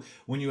too,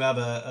 when you have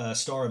a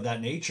star of that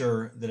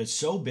nature that is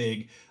so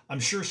big, I'm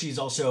sure she's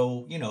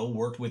also,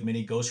 worked with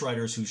many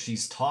ghostwriters who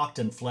she's talked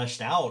and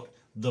fleshed out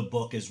the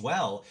book as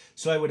well.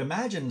 So I would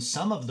imagine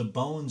some of the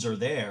bones are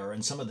there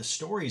and some of the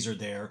stories are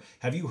there.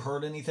 Have you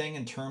heard anything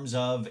in terms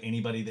of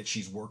anybody that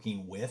she's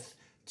working with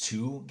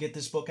to get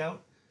this book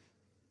out?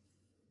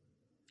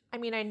 I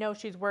mean, I know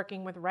she's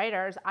working with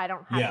writers. I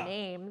don't have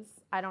names.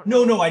 I don't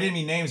know. No, I didn't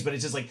mean names, but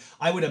it's just like,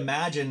 I would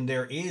imagine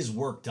there is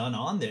work done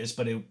on this,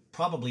 but it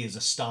probably is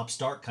a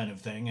stop-start kind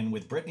of thing. And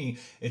with Brittany,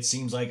 it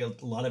seems like a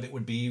lot of it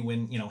would be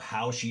when,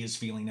 how she is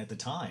feeling at the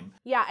time.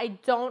 Yeah, I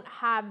don't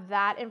have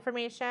that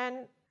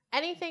information.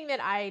 Anything that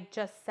I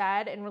just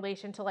said in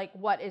relation to like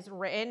what is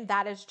written,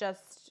 that is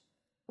just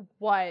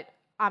what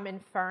I'm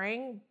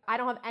inferring. I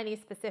don't have any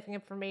specific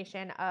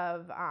information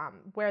of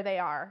where they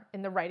are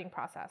in the writing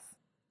process.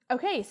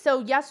 Okay,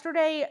 so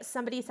yesterday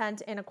somebody sent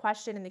in a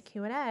question in the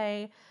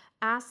Q&A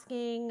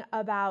asking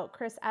about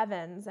Chris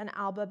Evans and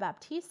Alba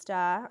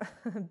Baptista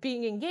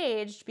being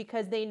engaged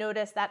because they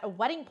noticed that a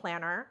wedding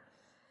planner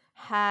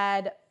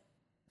had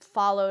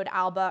followed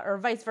Alba, or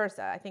vice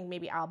versa. I think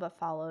maybe Alba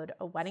followed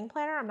a wedding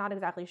planner. I'm not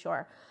exactly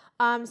sure.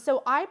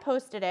 So I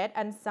posted it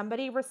and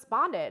somebody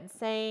responded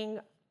saying,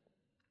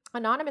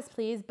 anonymous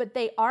please, but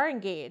they are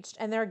engaged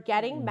and they're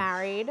getting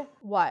married.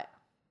 What?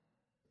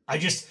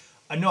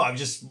 I know, I'm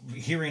just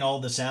hearing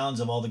all the sounds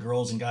of all the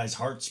girls and guys'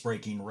 hearts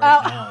breaking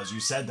right now as you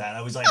said that.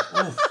 I was like,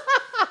 oof.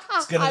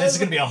 This is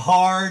gonna be a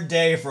hard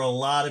day for a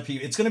lot of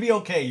people. It's gonna be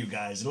okay, you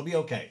guys. It'll be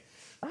okay.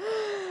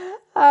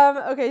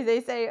 Okay,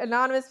 they say,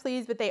 anonymous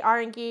please, but they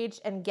are engaged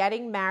and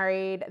getting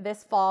married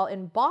this fall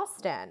in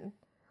Boston.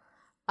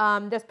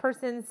 This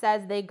person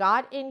says they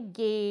got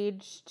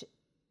engaged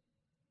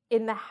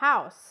in the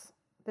house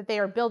that they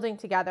are building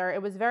together.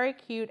 It was very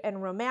cute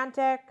and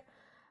romantic.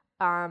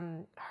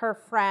 Her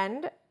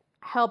friend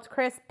helped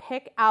Chris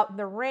pick out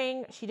the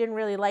ring. She didn't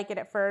really like it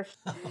at first.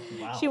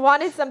 Wow. She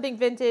wanted something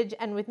vintage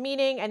and with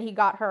meaning, and he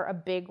got her a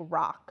big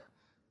rock.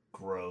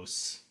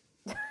 Gross.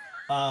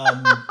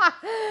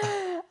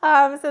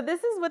 So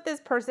this is what this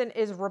person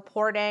is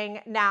reporting.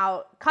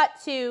 Now, cut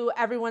to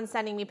everyone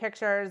sending me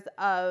pictures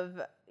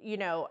of,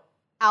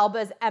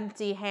 Alba's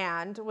empty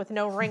hand with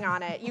no ring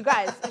on it. You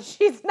guys,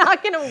 she's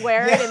not going to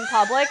wear it in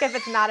public if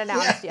it's not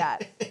announced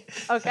yet.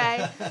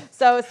 Okay?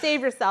 So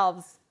save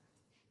yourselves.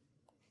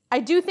 I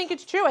do think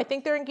it's true. I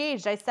think they're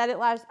engaged. I said it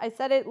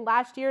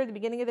last year, the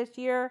beginning of this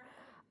year.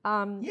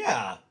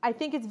 I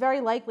think it's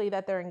very likely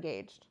that they're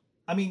engaged.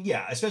 I mean,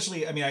 yeah,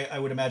 especially, I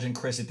would imagine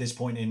Chris at this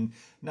point in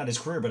not his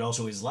career, but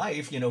also his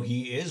life,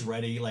 he is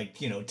ready,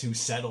 to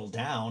settle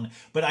down.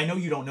 But I know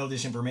you don't know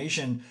this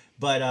information,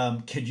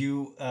 but could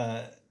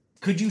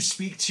you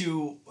speak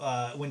to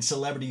when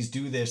celebrities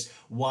do this,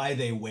 why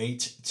they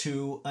wait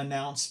to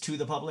announce to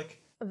the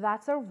public?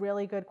 That's a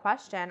really good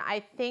question. I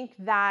think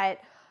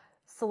that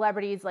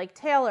celebrities like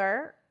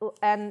Taylor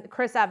and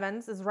Chris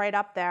Evans is right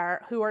up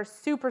there, who are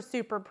super,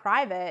 super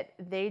private,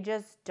 they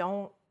just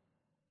don't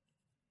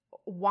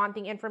want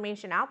the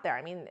information out there.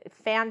 I mean,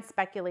 fan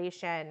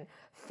speculation,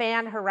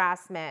 fan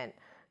harassment.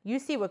 You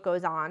see what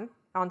goes on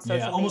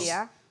social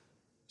media.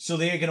 So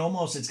they can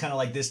almost, it's kind of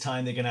like this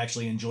time they can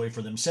actually enjoy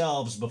for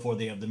themselves before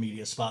they have the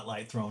media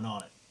spotlight thrown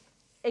on it.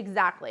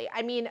 Exactly.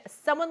 I mean,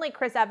 someone like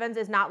Chris Evans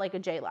is not like a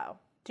J-Lo.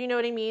 Do you know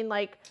what I mean?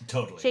 Like,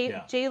 totally.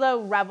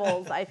 J-Lo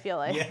revels, I feel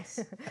like. Yes.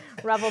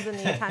 Revels in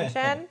the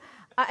attention.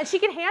 And she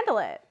can handle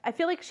it. I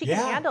feel like she can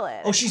handle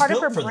it. Oh, she's part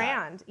built of her for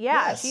brand. That.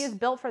 Yeah, yes. She is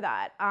built for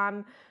that.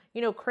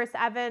 Chris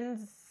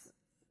Evans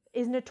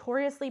is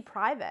notoriously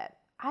private.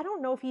 I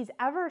don't know if he's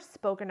ever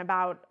spoken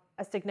about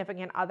a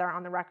significant other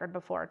on the record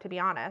before, to be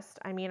honest.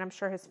 I mean, I'm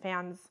sure his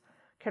fans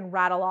can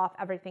rattle off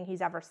everything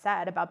he's ever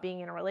said about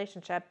being in a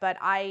relationship, but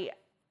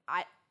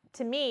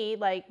to me,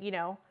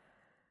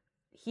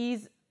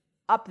 he's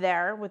up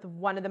there with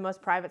one of the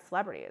most private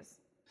celebrities.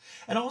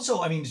 And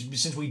also,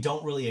 since we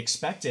don't really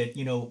expect it,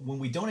 when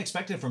we don't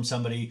expect it from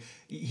somebody,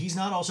 he's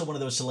not also one of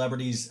those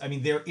celebrities.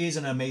 There is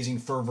an amazing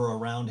fervor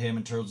around him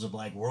in terms of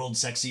like world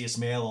sexiest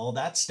male, all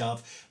that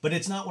stuff. But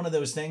it's not one of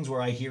those things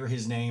where I hear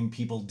his name,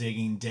 people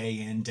digging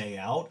day in, day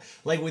out.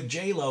 Like with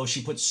J-Lo,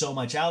 she puts so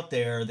much out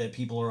there that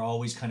people are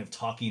always kind of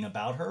talking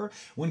about her.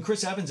 When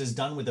Chris Evans is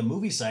done with the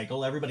movie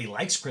cycle, everybody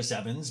likes Chris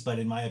Evans, but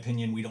in my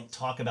opinion, we don't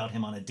talk about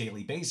him on a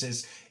daily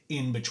basis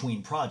in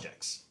between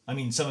projects.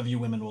 Some of you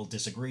women will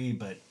disagree,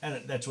 but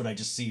that's what I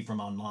just see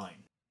from online.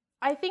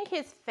 I think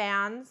his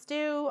fans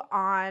do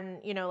on,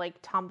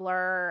 like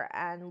Tumblr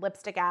and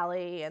Lipstick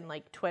Alley and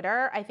like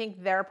Twitter. I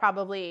think they're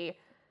probably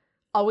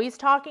always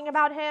talking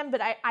about him,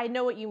 but I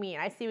know what you mean.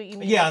 I see what you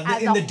mean. Yeah,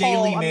 like, in the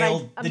Daily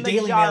Mail, a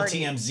Daily Mail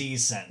TMZ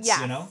sense,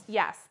 Yes,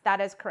 yes,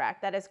 that is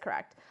correct.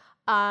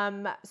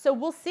 So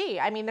we'll see.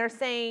 I mean, they're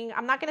saying,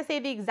 I'm not going to say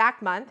the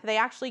exact month. They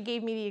actually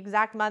gave me the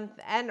exact month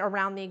and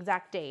around the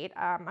exact date.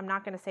 I'm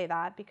not going to say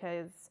that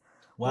because...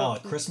 Wow, a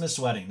Christmas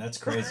wedding. That's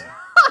crazy.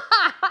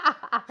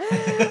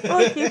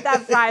 We'll keep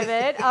that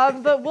private.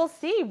 But we'll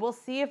see. We'll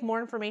see if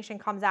more information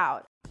comes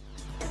out.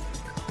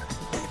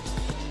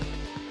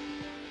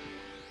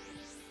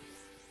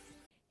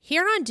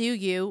 Here on Do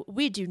You,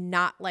 we do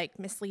not like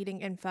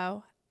misleading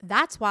info.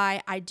 That's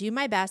why I do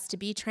my best to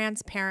be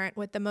transparent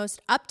with the most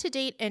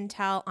up-to-date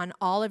intel on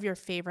all of your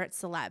favorite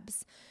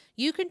celebs.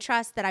 You can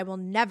trust that I will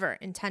never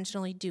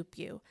intentionally dupe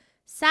you.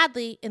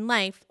 Sadly, in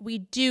life, we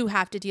do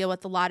have to deal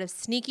with a lot of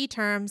sneaky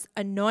terms,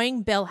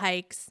 annoying bill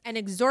hikes, and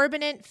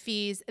exorbitant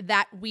fees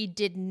that we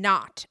did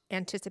not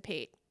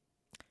anticipate.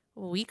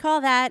 We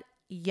call that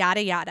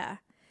yada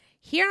yada.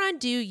 Here on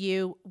Do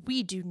You,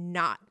 we do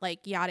not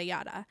like yada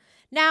yada.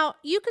 Now,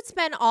 you could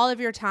spend all of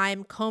your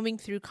time combing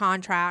through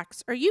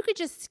contracts, or you could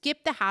just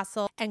skip the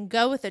hassle and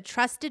go with a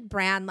trusted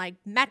brand like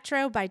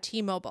Metro by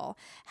T-Mobile,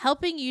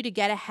 helping you to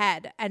get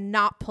ahead and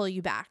not pull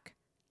you back.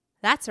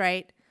 That's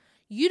right.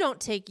 You don't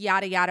take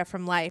yada yada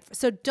from life,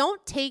 so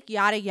don't take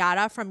yada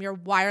yada from your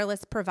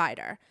wireless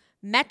provider.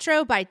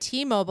 Metro by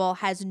T-Mobile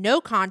has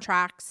no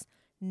contracts,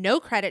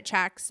 no credit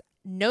checks,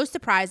 no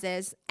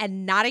surprises,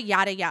 and not a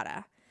yada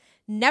yada.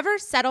 Never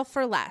settle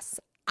for less.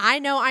 I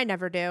know I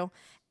never do.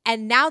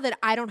 And now that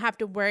I don't have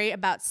to worry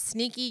about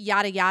sneaky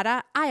yada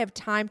yada, I have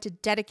time to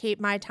dedicate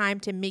my time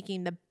to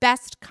making the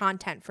best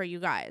content for you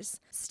guys.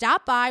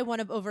 Stop by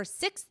one of over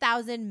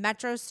 6,000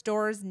 Metro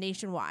stores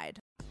nationwide.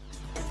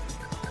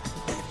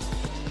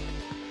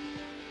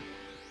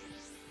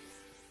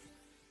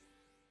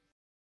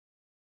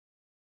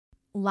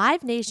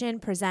 Live Nation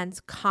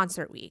presents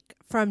Concert Week.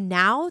 From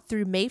now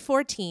through May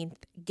 14th,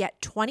 get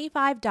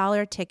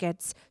 $25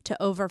 tickets to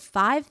over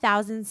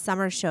 5,000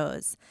 summer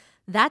shows.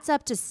 That's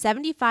up to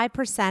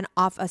 75%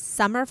 off a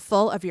summer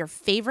full of your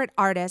favorite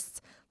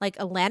artists like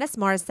Alanis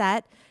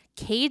Morissette,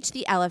 Cage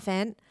the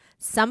Elephant,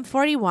 Sum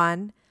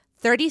 41,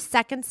 30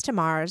 Seconds to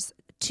Mars,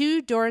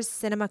 Two Doors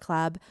Cinema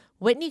Club,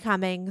 Whitney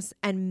Cummings,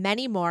 and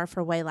many more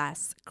for way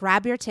less.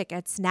 Grab your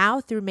tickets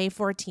now through May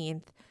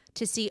 14th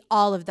to see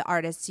all of the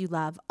artists you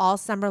love all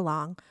summer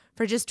long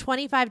for just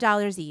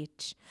 $25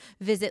 each.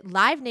 Visit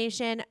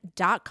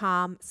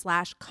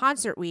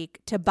livenation.com/concertweek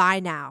to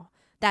buy now.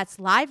 That's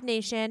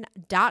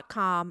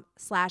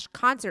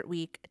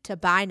livenation.com/concertweek to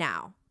buy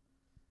now.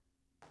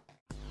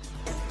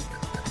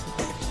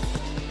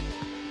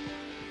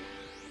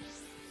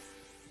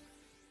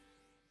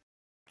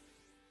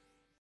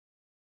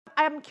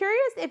 I'm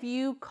curious if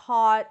you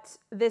caught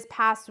this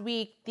past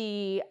week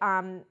the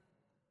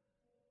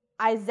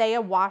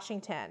Isaiah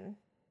Washington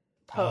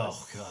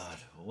post. Oh God,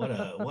 what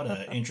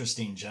a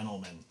interesting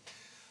gentleman.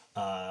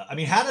 I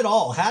mean, had it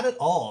all.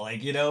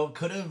 Like, you know,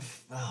 could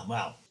have. Oh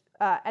wow.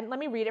 And let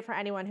me read it for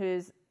anyone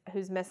who's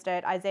missed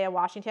it. Isaiah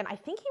Washington. I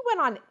think he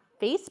went on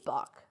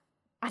Facebook.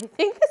 I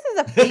think this is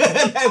a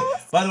Facebook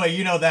post. By the way,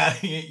 you know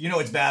that you know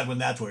it's bad when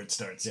that's where it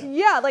starts. Yeah.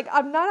 Yeah, like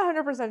I'm not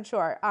 100%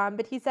 sure.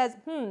 But he says,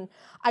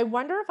 I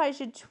wonder if I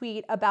should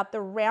tweet about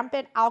the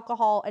rampant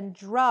alcohol and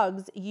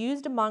drugs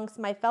used amongst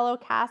my fellow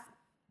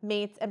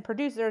castmates and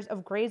producers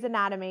of Grey's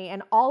Anatomy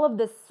and all of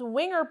the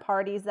swinger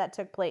parties that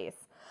took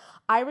place.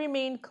 I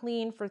remained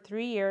clean for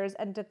 3 years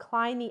and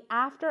declined the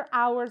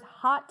after-hours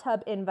hot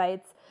tub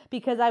invites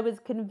because I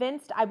was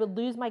convinced I would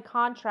lose my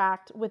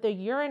contract with a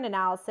urine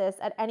analysis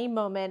at any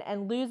moment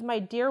and lose my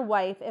dear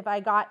wife if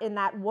I got in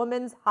that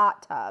woman's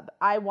hot tub.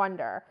 I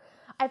wonder.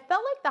 I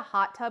felt like the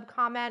hot tub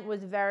comment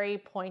was very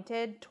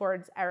pointed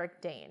towards Eric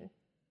Dane.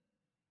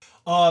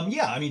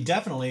 Yeah, I mean,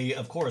 definitely,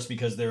 of course,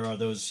 because there are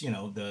those, you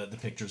know, the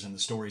pictures and the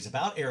stories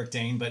about Eric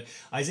Dane. But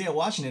Isaiah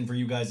Washington, for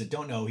you guys that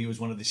don't know, he was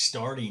one of the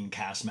starting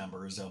cast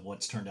members of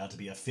what's turned out to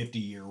be a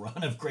 50-year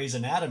run of Grey's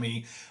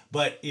Anatomy.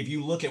 But if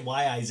you look at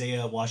why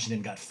Isaiah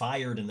Washington got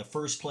fired in the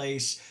first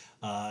place,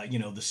 you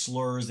know, the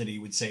slurs that he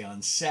would say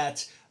on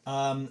set,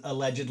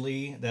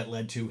 allegedly, that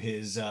led to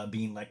his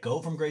being let go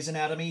from Grey's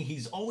Anatomy.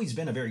 He's always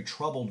been a very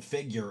troubled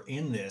figure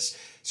in this.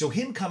 So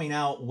him coming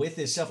out with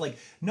this stuff, like,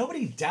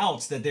 nobody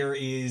doubts that there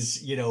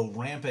is, you know,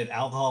 rampant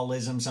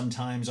alcoholism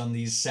sometimes on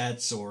these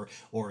sets or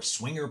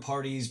swinger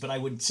parties. But I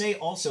would say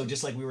also,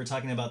 just like we were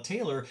talking about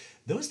Taylor,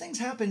 those things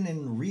happen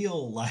in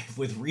real life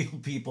with real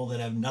people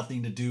that have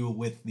nothing to do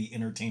with the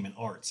entertainment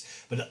arts.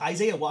 But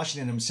Isaiah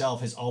Washington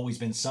himself has always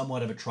been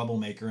somewhat of a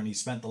troublemaker, and he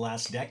spent the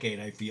last decade,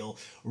 I feel,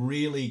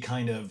 really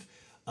kind of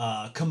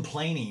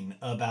complaining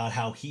about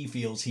how he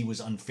feels he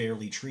was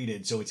unfairly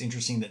treated. So it's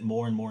interesting that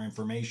more and more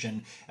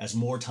information as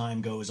more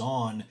time goes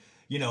on,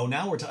 you know,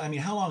 now we're I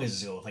mean, how long is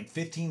this ago? Like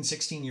 15,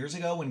 16 years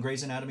ago when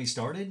Grey's Anatomy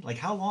started? Like,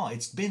 how long?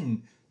 It's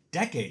been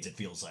decades, it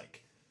feels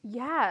like.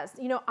 Yes.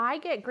 You know, I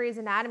get Grey's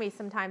Anatomy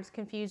sometimes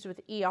confused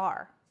with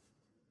ER.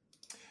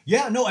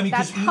 Yeah, no, I mean,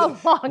 that's how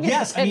long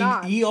yes, it's been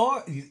I mean, on.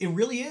 ER, it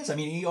really is. I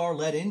mean, ER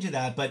led into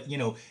that, but, you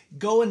know,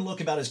 go and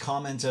look about his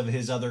comments of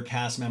his other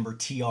cast member,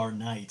 TR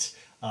Knight,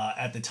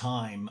 at the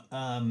time.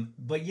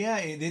 But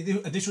yeah,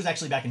 this was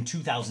actually back in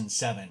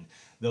 2007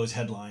 those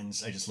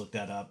headlines. I just looked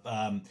that up.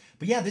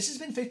 But yeah, this has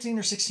been 15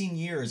 or 16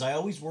 years. I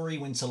always worry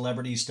when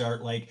celebrities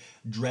start like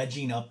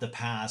dredging up the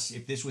past.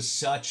 If this was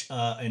such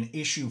an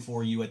issue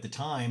for you at the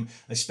time,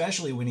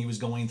 especially when he was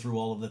going through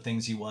all of the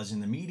things he was in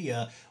the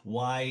media,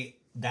 why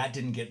that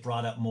didn't get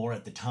brought up more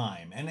at the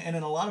time. And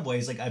in a lot of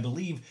ways, like I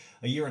believe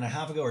a year and a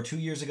half ago or 2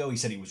 years ago, he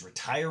said he was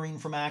retiring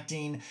from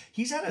acting.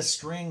 He's had a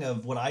string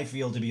of what I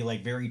feel to be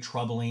like very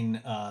troubling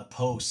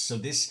posts. So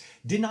this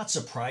did not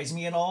surprise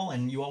me at all.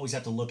 And you always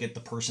have to look at the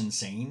person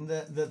saying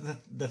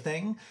the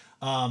thing.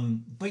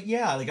 But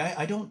yeah, like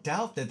I don't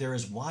doubt that there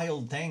is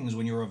wild things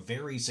when you're a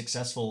very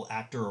successful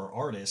actor or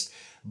artist,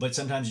 but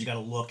sometimes you got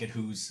to look at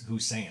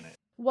who's saying it.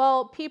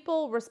 Well,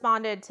 people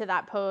responded to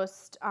that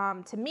post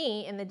to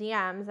me in the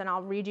DMs, and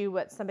I'll read you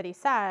what somebody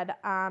said.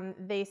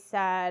 They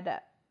said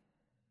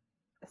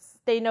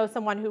they know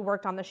someone who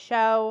worked on the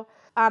show.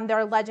 They're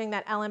alleging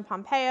that Ellen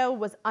Pompeo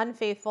was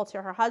unfaithful to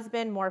her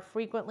husband more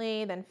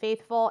frequently than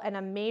faithful, and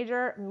a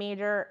major,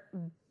 major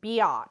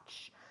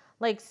biatch.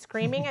 Like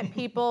screaming at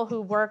people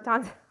who worked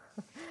on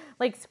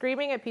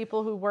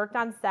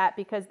set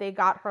because they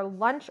got her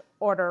lunch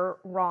order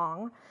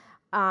wrong.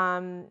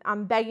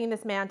 I'm begging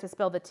this man to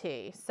spill the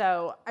tea.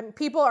 So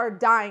people are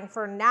dying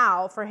for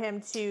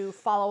him to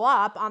follow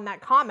up on that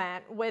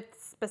comment with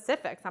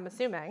specifics, I'm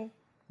assuming.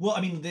 Well,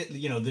 I mean,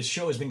 this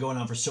show has been going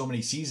on for so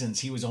many seasons.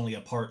 He was only a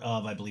part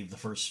of, I believe, the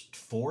first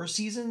 4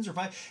 seasons or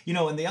 5.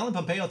 And the Ellen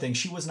Pompeo thing,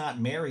 she was not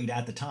married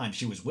at the time.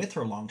 She was with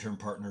her long-term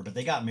partner, but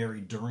they got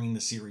married during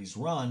the series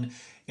run.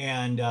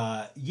 And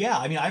yeah,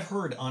 I mean, I've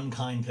heard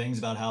unkind things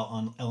about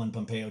how Ellen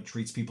Pompeo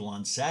treats people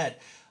on set.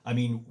 I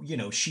mean,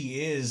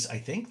 she is, I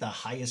think, the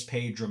highest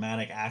paid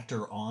dramatic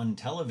actor on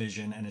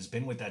television and has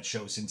been with that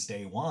show since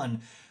day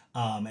one.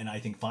 And I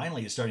think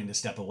finally is starting to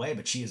step away,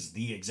 but she is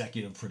the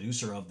executive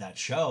producer of that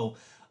show.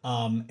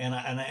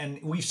 And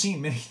we've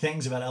seen many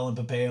things about Ellen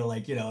Pompeo,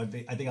 like,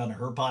 I think on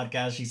her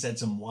podcast, she said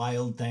some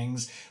wild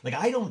things. Like,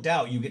 I don't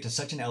doubt you get to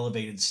such an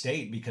elevated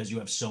state because you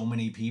have so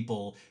many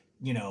people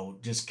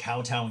just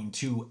kowtowing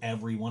to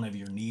every one of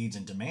your needs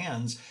and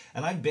demands.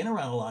 And I've been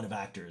around a lot of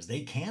actors.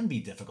 They can be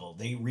difficult.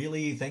 They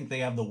really think they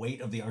have the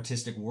weight of the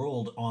artistic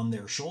world on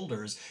their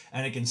shoulders.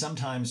 And it can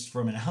sometimes,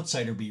 from an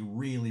outsider, be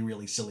really,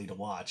 really silly to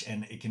watch.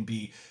 And it can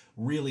be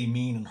really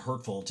mean and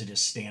hurtful to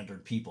just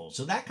standard people.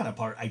 So that kind of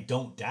part, I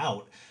don't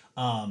doubt.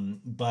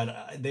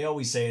 But they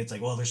always say it's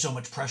like, well, there's so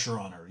much pressure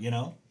on her,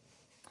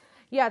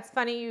 Yeah, it's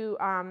funny you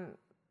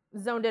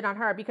zoned in on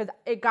her because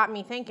it got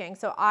me thinking.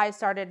 So I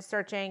started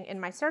searching in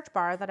my search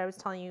bar that I was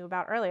telling you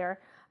about earlier,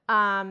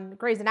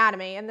 Grey's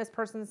Anatomy, and this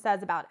person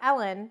says about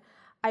Ellen,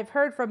 I've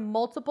heard from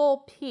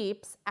multiple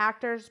peeps,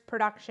 actors,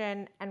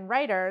 production, and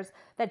writers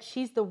that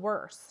she's the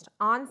worst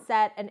on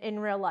set and in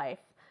real life.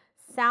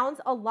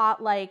 Sounds a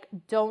lot like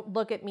Don't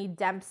Look at Me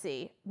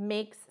Dempsey.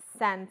 Makes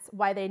sense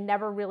why they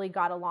never really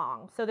got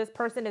along. So this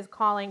person is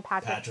calling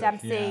Patrick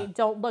Dempsey, yeah,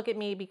 Don't Look at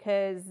Me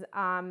because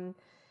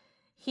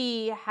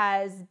he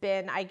has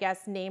been, I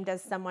guess, named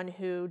as someone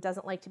who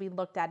doesn't like to be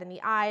looked at in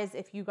the eyes.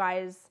 If you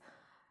guys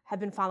have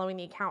been following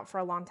the account for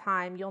a long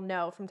time, you'll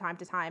know from time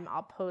to time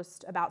I'll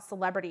post about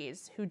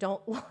celebrities who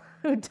don't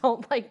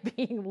like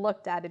being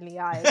looked at in the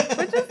eyes,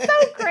 which is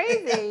so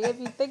crazy if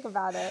you think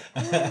about it.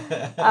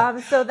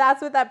 So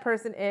that's what that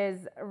person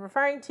is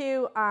referring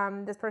to.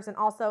 This person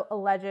also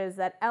alleges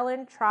that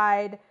Ellen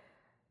tried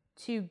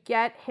to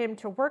get him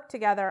to work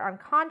together on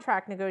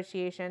contract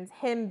negotiations,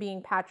 him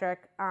being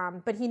Patrick,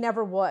 but he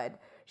never would.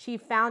 She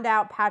found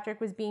out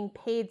Patrick was being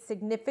paid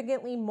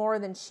significantly more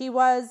than she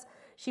was.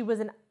 She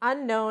was an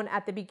unknown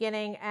at the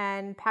beginning,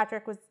 and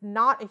Patrick was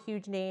not a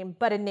huge name,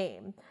 but a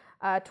name.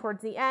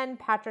 Towards the end,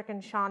 Patrick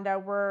and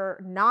Shonda were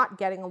not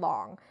getting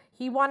along.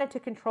 He wanted to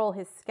control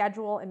his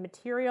schedule and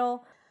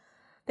material.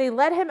 They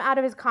let him out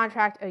of his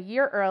contract a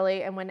year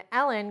early, and when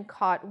Ellen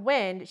caught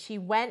wind, she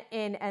went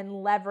in and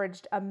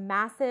leveraged a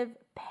massive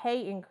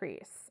pay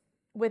increase.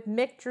 With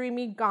Mick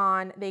Dreamy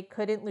gone, they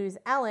couldn't lose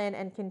Ellen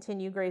and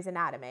continue Grey's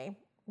Anatomy.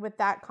 With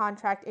that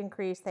contract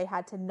increase, they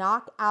had to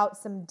knock out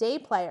some day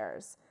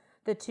players.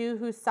 The 2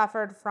 who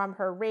suffered from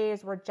her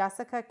raise were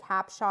Jessica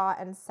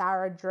Capshaw and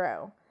Sarah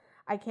Drew.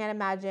 I can't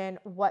imagine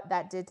what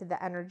that did to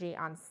the energy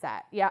on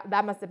set. Yeah,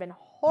 that must have been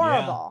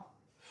horrible. Yeah.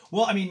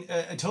 Well, I mean,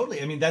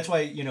 totally. I mean, that's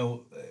why,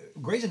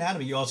 Grey's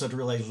Anatomy, you also have to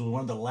realize, was one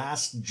of the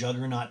last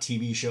juggernaut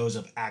TV shows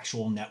of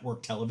actual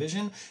network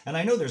television. And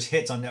I know there's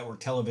hits on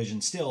network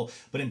television still,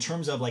 but in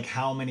terms of like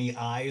how many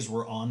eyes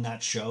were on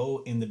that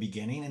show in the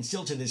beginning, and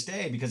still to this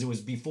day, because it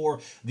was before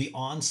the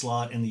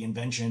onslaught and the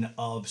invention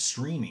of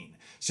streaming.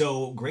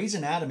 So Grey's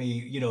Anatomy,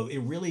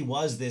 it really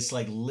was this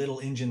like little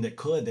engine that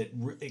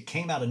it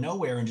came out of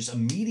nowhere and just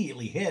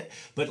immediately hit.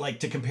 But like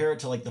to compare it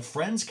to like the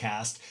Friends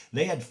cast,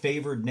 they had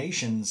favored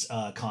nations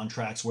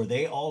contracts where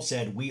they all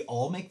said, we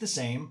all make the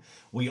same.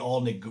 We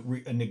all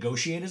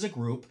negotiate as a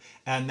group.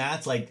 And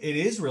that's like, it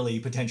is really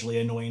potentially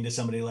annoying to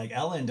somebody like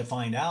Ellen to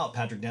find out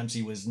Patrick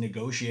Dempsey was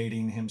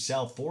negotiating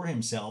himself for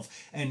himself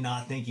and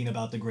not thinking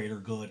about the greater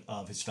good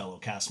of his fellow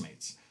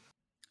castmates.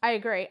 I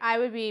agree. I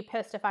would be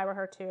pissed if I were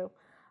her too.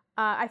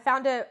 I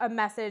found a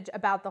message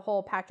about the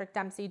whole Patrick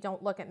Dempsey,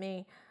 don't look at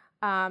me.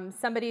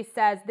 Somebody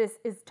says, this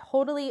is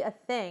totally a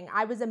thing.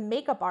 I was a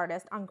makeup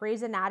artist on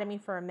Grey's Anatomy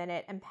for a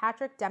minute, and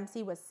Patrick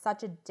Dempsey was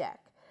such a dick.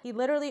 He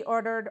literally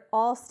ordered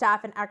all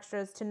staff and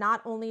extras to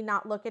not only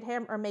not look at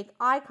him or make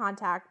eye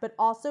contact, but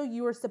also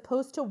you were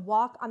supposed to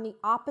walk on the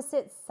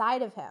opposite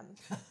side of him.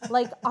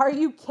 Like, are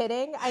you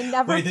kidding? I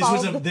never Wait,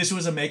 this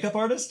was a makeup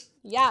artist?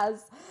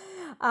 Yes.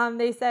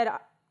 They said,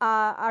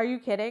 are you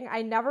kidding?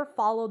 I never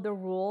followed the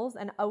rules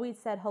and always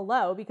said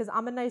hello because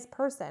I'm a nice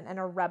person and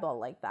a rebel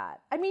like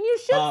that. I mean, you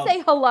should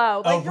say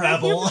hello. Like, a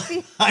rebel.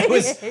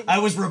 I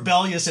was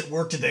rebellious at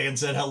work today and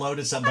said hello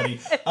to somebody.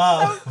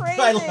 So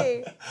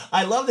crazy.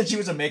 I love that she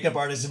was a makeup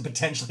artist, and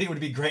potentially it would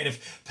be great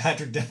if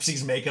Patrick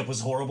Dempsey's makeup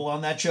was horrible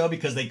on that show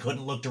because they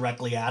couldn't look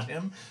directly at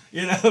him.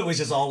 You know, it was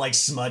just all like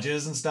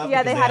smudges and stuff.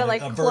 Yeah, they had to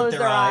like close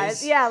their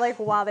eyes. Yeah, like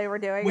while they were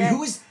doing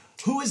it.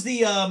 Who was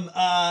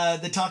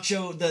the talk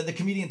show, the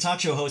comedian talk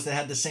show host that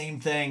had the same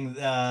thing?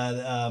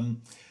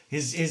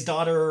 His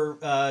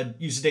daughter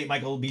used to date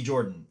Michael B.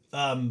 Jordan.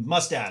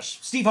 Mustache.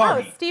 Steve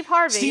Harvey. Oh, Steve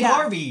Harvey. Steve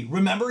Harvey.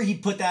 Remember, he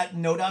put that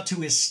note out to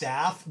his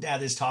staff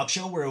at his talk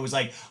show where it was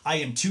like, I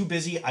am too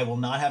busy. I will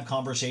not have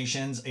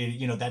conversations.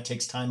 That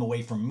takes time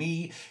away from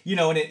me.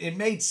 And it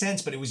made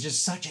sense, but it was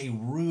just such a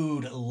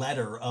rude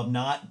letter of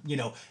not,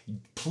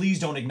 please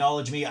don't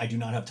acknowledge me. I do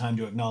not have time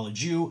to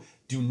acknowledge you.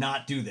 Do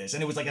not do this.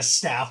 And it was like a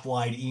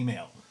staff-wide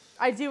email.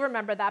 I do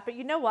remember that, but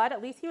you know what?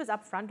 At least he was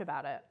upfront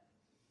about it.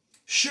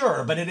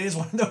 Sure, but it is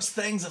one of those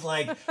things of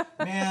like,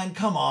 man,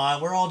 come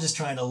on. We're all just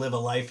trying to live a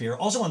life here.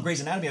 Also on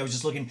Grey's Anatomy, I was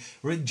just looking,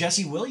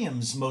 Jesse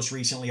Williams most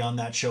recently on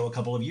that show a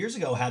couple of years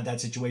ago had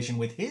that situation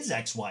with his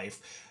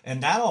ex-wife,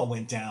 and that all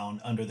went down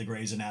under the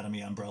Grey's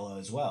Anatomy umbrella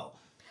as well.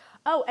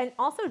 Oh, and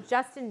also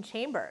Justin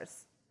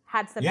Chambers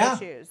had some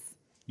issues.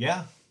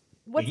 Yeah.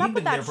 What's up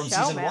with that show,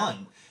 season man?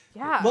 1.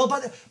 Yeah. Well,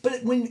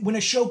 but when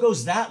a show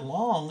goes that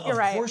long, of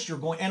right. course you're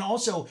going. And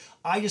also,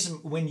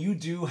 when you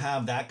do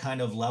have that kind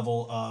of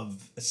level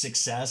of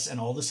success and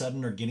all of a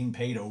sudden are getting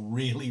paid a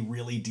really,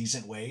 really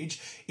decent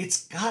wage,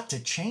 it's got to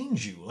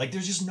change you. Like,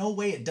 there's just no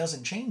way it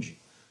doesn't change you.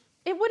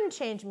 It wouldn't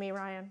change me,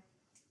 Ryan.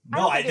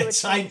 No,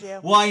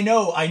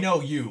 I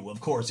know you. Of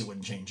course, it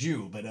wouldn't change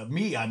you, but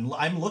me,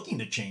 I'm looking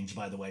to change.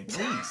 By the way,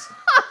 please.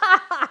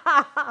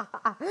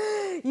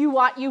 You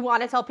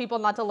want to tell people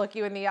not to look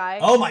you in the eye?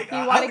 Oh my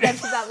God! You want to get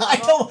to that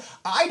level?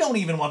 I don't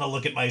even want to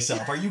look at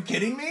myself. Are you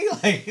kidding me?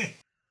 Like.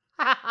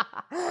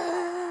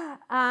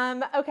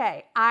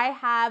 Okay, I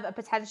have a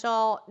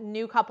potential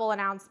new couple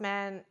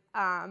announcement.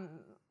 I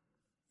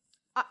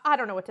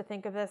don't know what to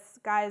think of this,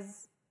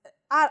 guys.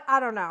 I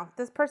don't know.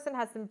 This person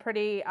has some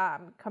pretty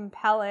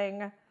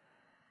compelling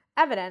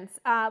evidence.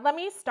 Let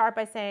me start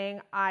by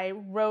saying I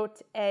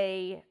wrote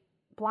a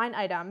blind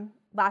item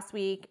last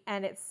week,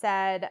 and it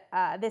said,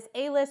 this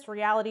A-list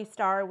reality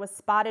star was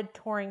spotted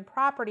touring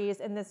properties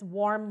in this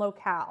warm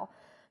locale.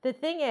 The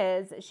thing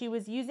is, she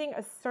was using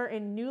a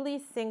certain newly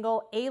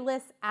single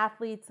A-list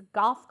athlete's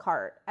golf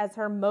cart as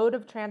her mode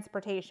of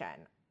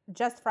transportation.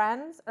 Just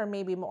friends, or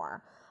maybe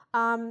more?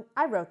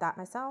 I wrote that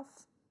myself.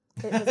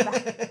 It was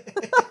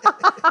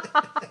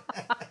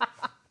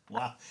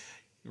Wow,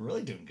 you're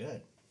really doing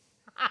good.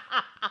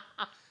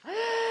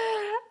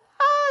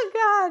 Oh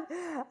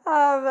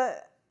God.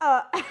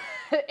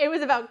 It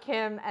was about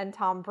Kim and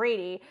Tom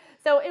Brady.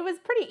 So it was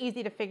pretty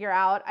easy to figure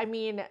out. I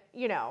mean,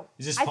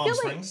 Is this Palm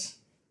Springs?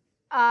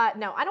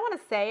 No, I don't want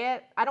to say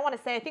it.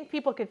 I think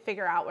people could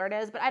figure out where it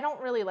is, but I don't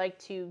really like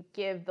to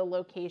give the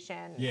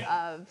location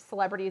of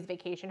celebrities'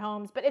 vacation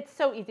homes, but it's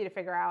so easy to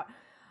figure out.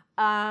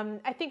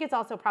 I think it's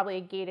also probably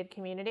a gated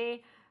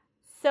community.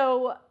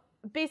 So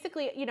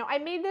basically, I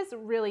made this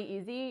really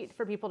easy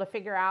for people to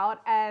figure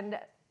out, and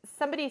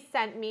somebody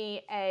sent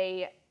me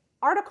a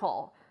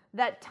article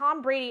that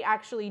Tom Brady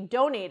actually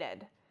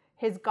donated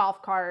his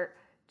golf cart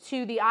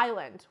to the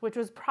island, which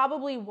was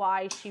probably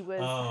why she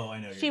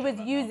was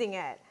using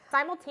it.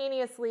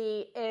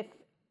 Simultaneously, if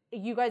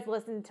you guys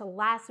listened to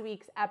last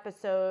week's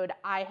episode,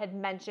 I had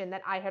mentioned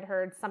that I had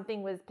heard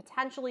something was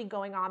potentially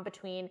going on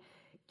between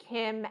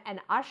Kim and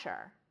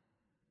Usher.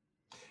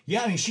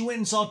 Yeah, I mean, she went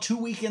and saw 2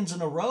 weekends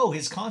in a row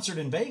his concert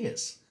in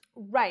Vegas.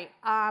 Right.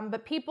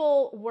 But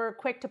people were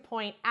quick to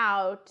point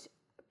out,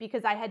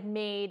 because I had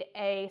made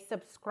a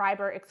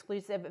subscriber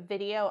exclusive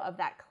video of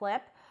that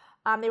clip,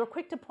 they were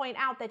quick to point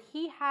out that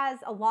he has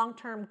a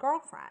long-term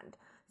girlfriend.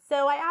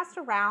 So I asked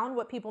around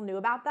what people knew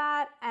about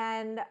that,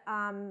 and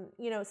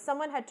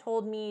someone had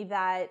told me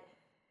that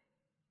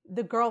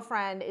the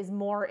girlfriend is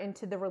more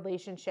into the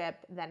relationship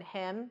than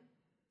him.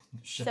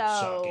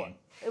 Shocking.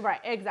 Right,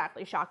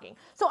 exactly, shocking.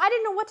 So I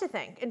didn't know what to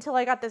think until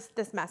I got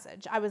this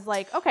message. I was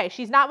like, okay,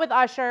 she's not with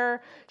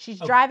Usher. She's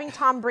driving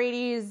Tom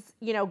Brady's,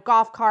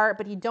 golf cart,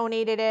 but he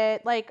donated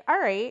it. Like, all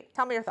right,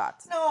 tell me your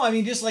thoughts. No, I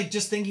mean,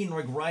 just thinking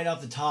like right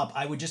off the top,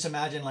 I would just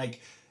imagine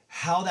like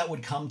how that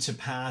would come to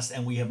pass,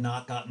 and we have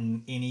not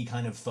gotten any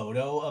kind of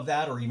photo of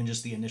that or even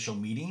just the initial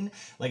meeting.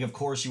 Like, of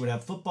course, you would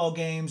have football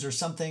games or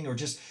something, or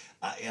just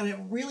and it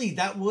really,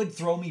 that would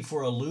throw me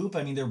for a loop.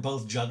 I mean, they're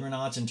both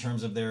juggernauts in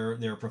terms of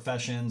their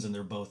professions, and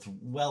they're both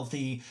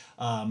wealthy,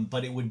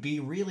 but it would be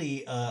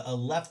really a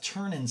left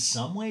turn in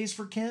some ways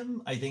for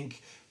Kim. I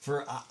think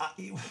for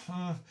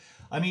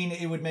I mean,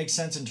 it would make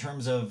sense in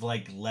terms of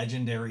like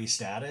legendary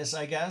status,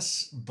 I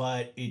guess,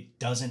 but it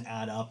doesn't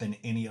add up in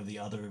any of the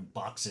other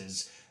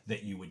boxes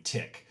that you would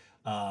tick.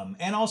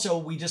 And also,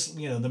 we just,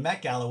 the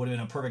Met Gala would have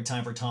been a perfect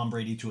time for Tom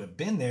Brady to have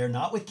been there,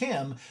 not with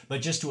Kim,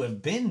 but just to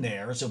have been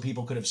there so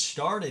people could have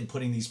started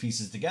putting these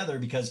pieces together,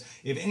 because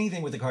if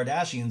anything with the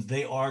Kardashians,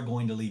 they are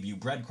going to leave you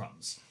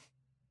breadcrumbs.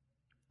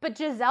 But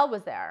Giselle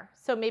was there,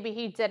 so maybe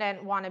he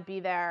didn't want to be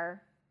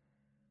there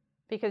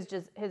because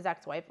his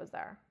ex-wife was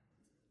there.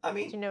 I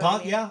mean,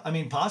 yeah, I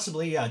mean,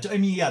 possibly, yeah. I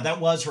mean, yeah,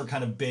 that was her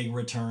kind of big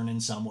return in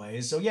some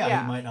ways. So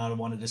yeah, he might not have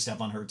wanted to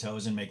step on her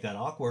toes and make that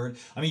awkward.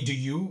 I mean,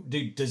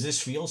 does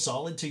this feel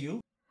solid to you?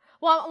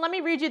 Well, let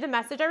me read you the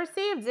message I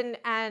received,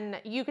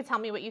 and you could tell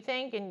me what you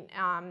think, and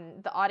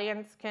the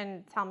audience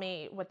can tell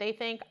me what they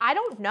think. I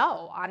don't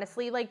know,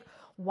 honestly. Like,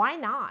 why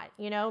not?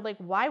 Like,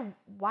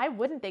 why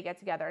wouldn't they get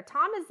together?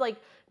 Tom is like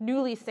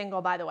newly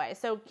single, by the way,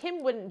 so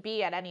Kim wouldn't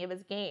be at any of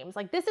his games.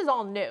 Like, this is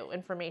all new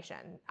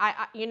information.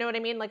 I you know what I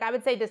mean? Like, I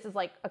would say this is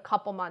like a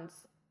couple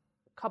months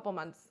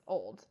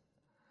old,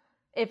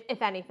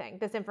 if anything,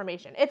 this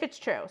information, if it's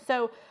true.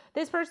 So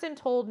this person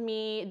told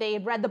me they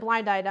had read the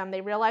blind item.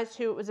 They realized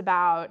who it was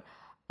about.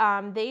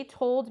 They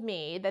told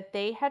me that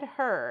they had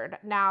heard.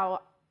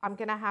 Now, I'm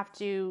going to have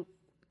to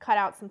cut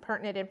out some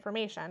pertinent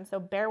information, so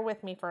bear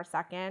with me for a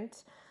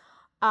second,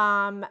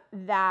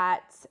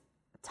 that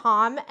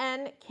Tom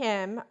and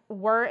Kim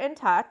were in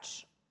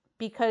touch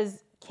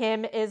because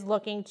Kim is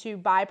looking to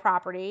buy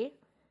property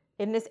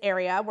in this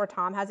area where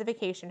Tom has a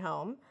vacation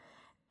home.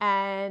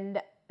 And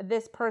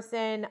this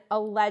person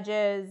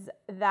alleges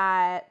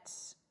that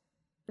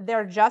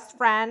they're just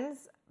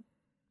friends,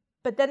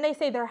 but then they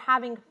say they're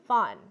having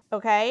fun,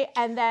 okay?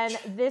 And then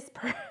this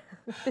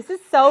is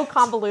so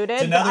convoluted.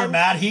 It's another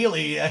Matt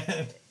Healy.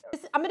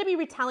 I'm going to be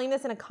retelling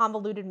this in a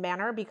convoluted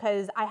manner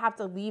because I have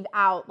to leave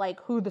out like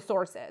who the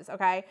source is,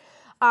 okay?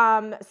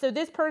 So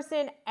this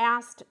person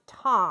asked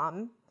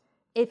Tom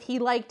if he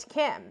liked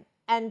Kim,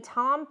 and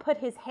Tom put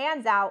his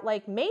hands out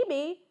like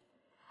maybe,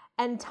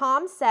 and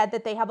Tom said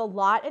that they have a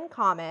lot in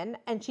common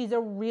and she's a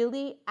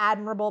really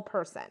admirable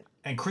person.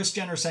 And Kris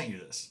Jenner sent you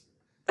this.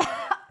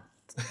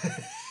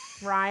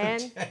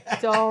 Ryan,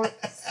 don't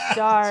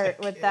start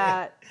with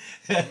that.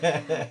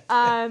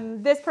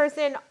 This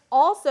person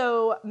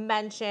also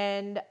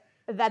mentioned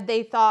that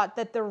they thought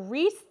that the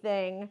Reese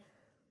thing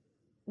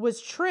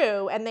was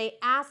true, and they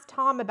asked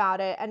Tom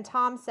about it, and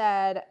Tom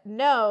said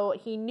no,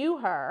 he knew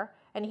her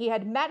and he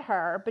had met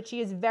her, but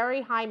she is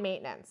very high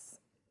maintenance.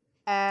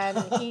 And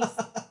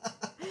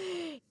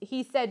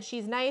he said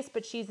she's nice,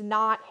 but she's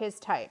not his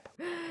type.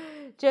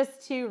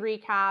 Just to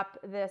recap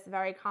this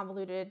very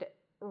convoluted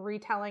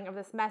retelling of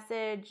this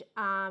message,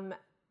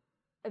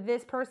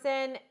 this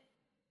person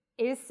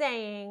is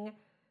saying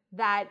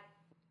that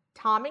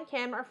Tom and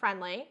Kim are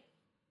friendly,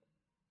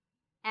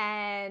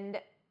 and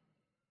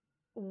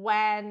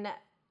when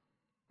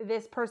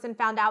this person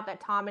found out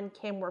that Tom and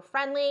Kim were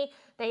friendly,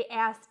 they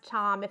asked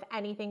Tom if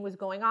anything was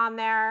going on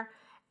there,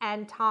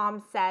 and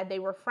Tom said they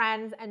were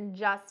friends and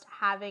just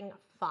having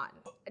fun.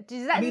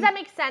 Does that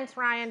make sense,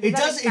 Ryan? It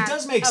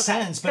does make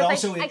sense, but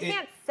also I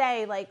can't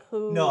say like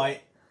who. No,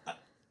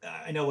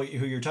 I know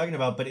who you're talking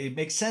about, but it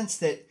makes sense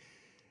that,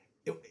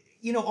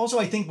 also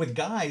I think with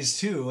guys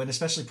too, and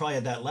especially probably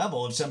at that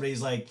level, if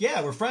somebody's like,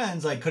 yeah, we're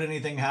friends, like, could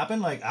anything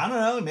happen? Like, I don't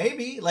know,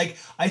 maybe. Like,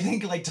 I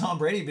think like Tom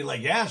Brady would be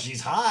like, yeah,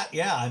 she's hot.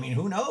 Yeah, I mean,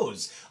 who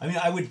knows? I mean,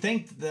 I would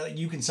think that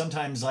you can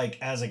sometimes like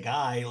as a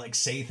guy, like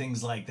say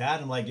things like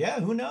that and like, yeah,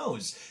 who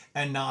knows?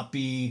 And not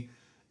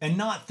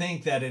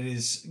think that it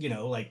is,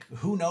 like,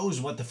 who knows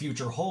what the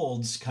future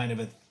holds kind of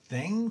a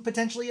thing,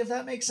 potentially, if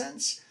that makes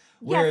sense.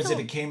 Whereas if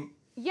it came...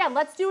 Yeah,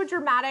 let's do a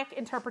dramatic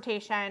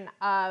interpretation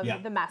of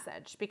the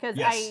message, because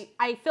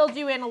I filled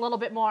you in a little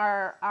bit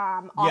more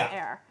off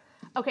air.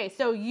 Okay,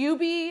 so you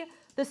be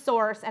the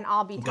source and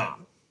I'll be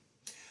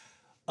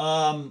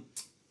Tom.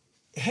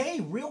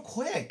 Hey, real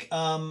quick,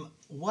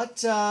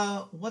 what's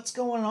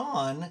going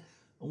on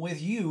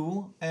with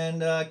you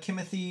and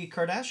Kimothy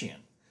Kardashian?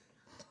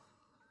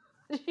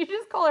 Did you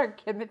just call her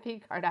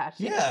Kimothy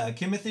Kardashian? Yeah,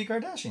 Kimothy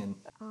Kardashian.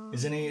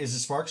 Is the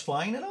sparks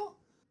flying at all?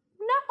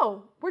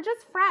 No, we're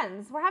just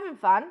friends. We're having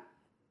fun.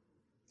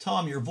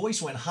 Tom, your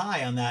voice went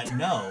high on that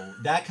no.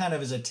 That kind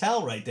of is a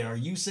tell right there. Are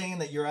you saying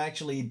that you're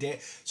actually...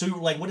 So,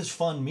 like, what does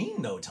fun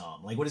mean, though,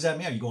 Tom? Like, what does that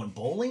mean? Are you going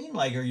bowling?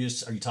 Like, are you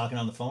talking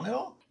on the phone at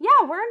all?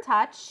 Yeah, we're in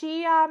touch.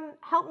 She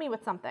helped me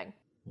with something.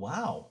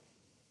 Wow.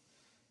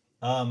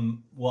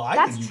 Well,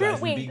 I think you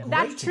guys would be great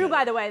that's true, together.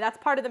 by the way. That's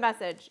part of the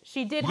message.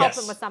 She did help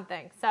him with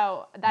something.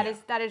 So that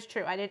is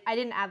true. I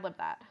didn't ad-lib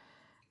that.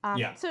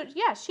 So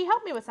yeah, she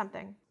helped me with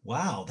something.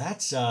 Wow,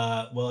 that's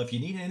well, if you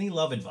need any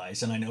love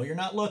advice, and I know you're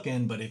not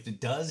looking, but if it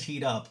does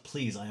heat up,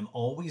 please, I am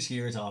always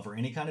here to offer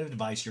any kind of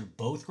advice. You're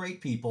both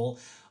great people.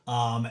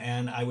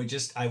 And I would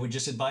just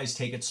advise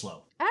take it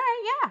slow. All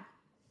right, yeah.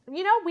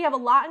 You know, we have a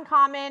lot in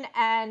common,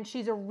 and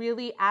she's a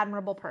really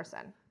admirable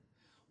person.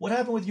 What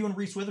happened with you and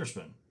Reese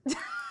Witherspoon?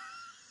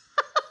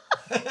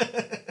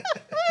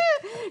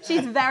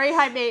 She's very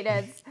high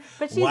maintenance,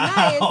 but she's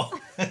wow.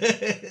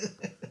 nice.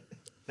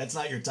 That's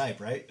not your type,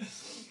 right?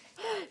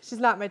 She's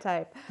not my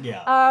type.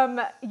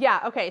 Yeah.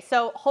 Yeah. Okay.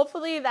 So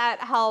hopefully that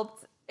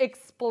helped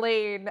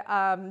explain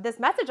this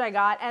message I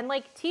got. And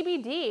like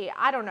TBD,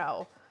 I don't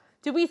know.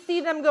 Do we see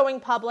them going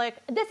public?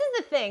 This is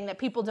the thing that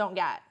people don't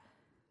get.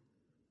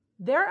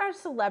 There are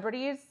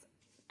celebrities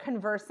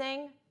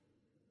conversing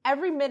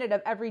every minute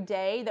of every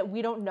day that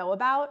we don't know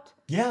about.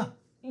 Yeah.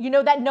 You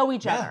know, that know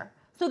each other.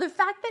 So the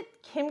fact that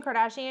Kim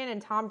Kardashian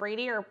and Tom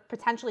Brady are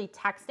potentially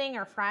texting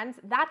or friends,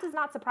 that does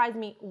not surprise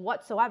me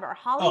whatsoever.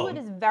 Hollywood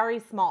is very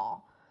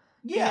small.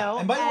 Yeah. You know?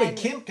 And by the way,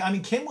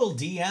 Kim will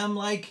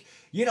DM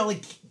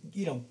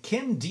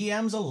Kim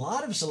DMs a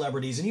lot of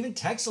celebrities and even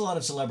texts a lot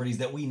of celebrities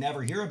that we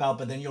never hear about,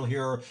 but then you'll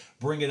hear her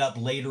bring it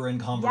up later in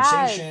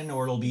conversation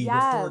or it'll be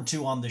referred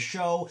to on the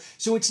show.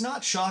 So it's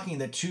not shocking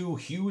that two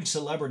huge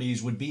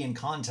celebrities would be in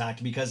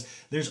contact because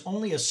there's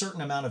only a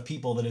certain amount of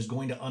people that is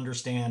going to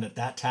understand at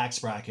that tax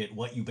bracket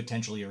what you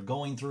potentially are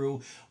going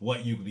through,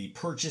 what you could be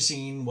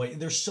purchasing,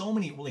 there's so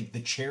many, like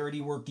the charity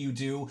work you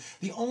do.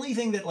 The only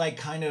thing that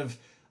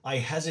I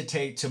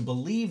hesitate to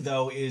believe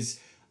though is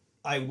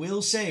I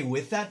will say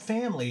with that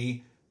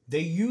family, they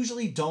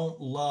usually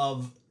don't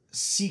love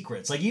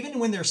secrets. Like even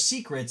when they're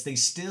secrets, they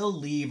still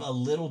leave a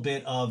little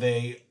bit of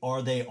a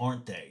are they,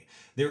 aren't they?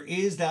 There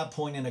is that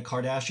point in a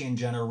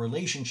Kardashian-Jenner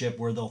relationship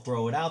where they'll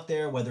throw it out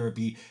there, whether it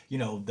be,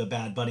 the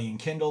Bad Bunny and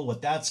Kendall,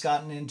 what that's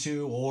gotten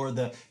into, or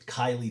the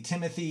Kylie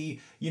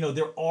Timothy.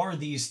 There are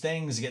these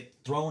things get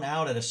thrown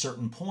out at a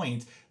certain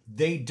point.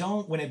 They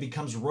don't, when it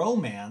becomes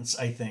romance,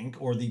 I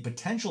think, or the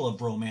potential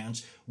of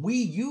romance, we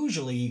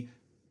usually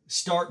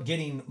start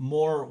getting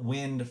more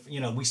wind,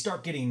 we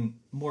start getting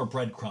more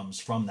breadcrumbs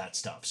from that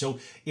stuff. So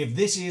if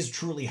this is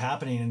truly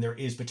happening and there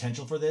is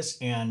potential for this,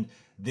 and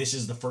this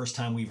is the first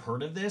time we've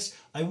heard of this,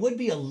 I would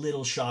be a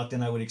little shocked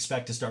and I would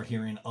expect to start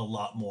hearing a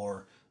lot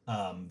more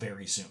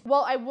very soon.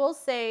 Well, I will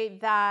say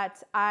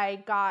that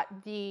I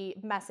got the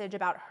message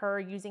about her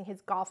using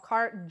his golf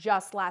cart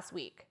just last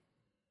week.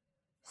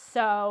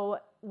 So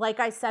like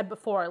I said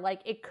before,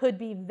 it could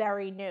be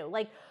very new.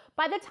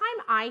 By the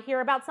time I hear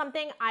about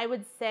something, I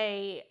would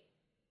say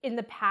in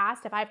the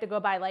past, if I have to go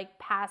by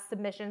past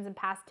submissions and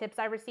past tips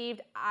I received,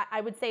 I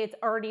would say it's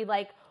already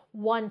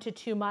 1 to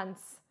 2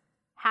 months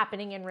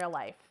happening in real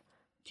life.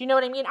 Do you know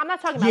what I mean? I'm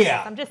not talking about this.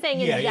 I'm just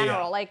saying in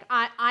general.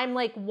 Yeah. I'm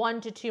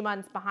 1 to 2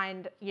 months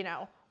behind,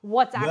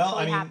 what's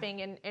actually happening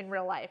in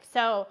real life.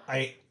 So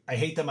I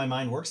hate that my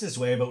mind works this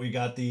way, but we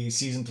got the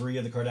season 3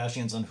 of the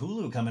Kardashians on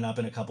Hulu coming up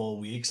in a couple of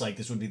weeks.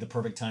 This would be the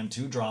perfect time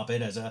to drop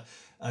it as a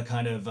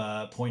kind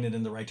of pointed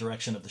in the right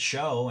direction of the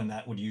show. And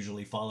that would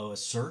usually follow a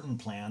certain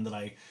plan that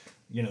I,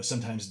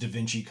 sometimes Da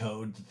Vinci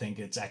Code to think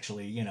it's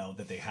actually,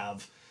 that they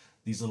have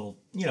these little,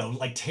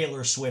 like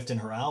Taylor Swift and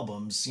her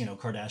albums,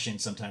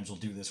 Kardashians sometimes will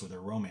do this with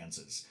their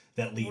romances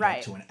that lead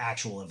up to an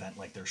actual event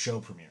like their show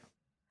premiere.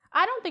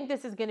 I don't think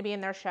this is going to be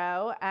in their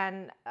show,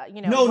 and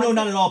No,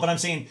 not at all. But I'm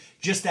saying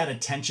just that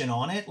attention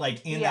on it,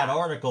 in that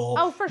article.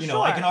 Oh, for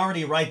sure. I can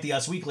already write the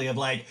Us Weekly of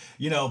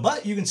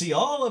but you can see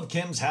all of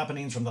Kim's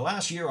happenings from the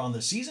last year on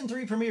the season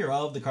 3 premiere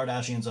of the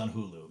Kardashians on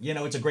Hulu.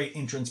 It's a great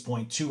entrance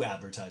point to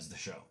advertise the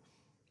show.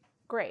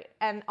 Great.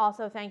 And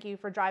also thank you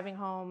for driving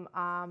home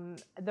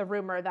the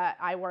rumor that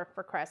I work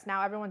for Chris.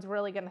 Now everyone's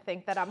really going to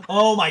think that I'm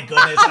oh my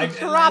goodness. I'm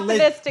dropping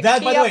this to key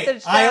up the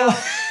show.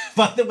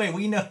 By the way,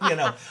 we know,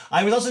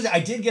 I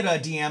did get a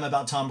DM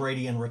about Tom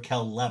Brady and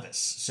Raquel Levis.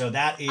 So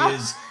that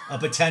is a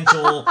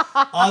potential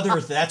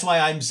that's why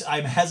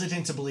I'm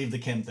hesitant to believe the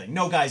Kim thing.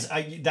 No, guys,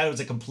 that was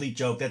a complete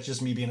joke. That's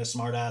just me being a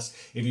smartass.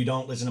 If you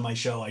don't listen to my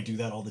show, I do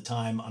that all the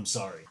time. I'm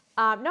sorry.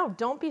 No,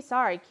 don't be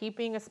sorry. Keep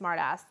being a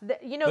smartass.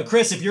 But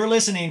Chris, if you're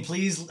listening,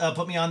 please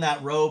put me on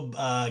that robe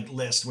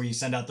list where you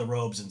send out the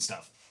robes and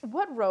stuff.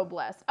 What robe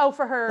list? Oh,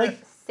 for her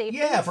safety?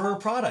 Yeah, for her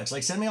products.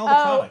 Send me all the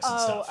products and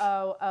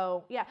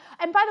stuff. Yeah.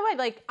 And by the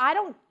way,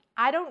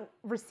 I don't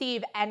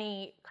receive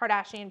any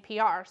Kardashian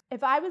PR.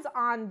 If I was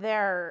on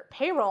their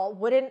payroll,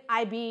 wouldn't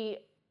I be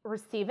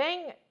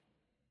receiving?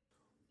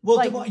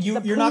 Well,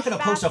 you're not going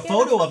to post a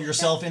photo of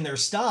yourself in their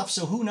stuff,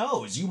 so who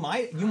knows? You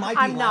might be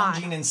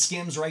lounging in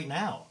Skims right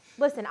now.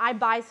 Listen, I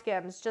buy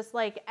Skims just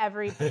like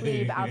every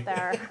plebe out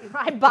there.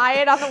 I buy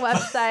it on the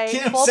website,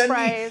 Kim, full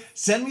price.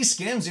 Send me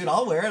Skims, dude.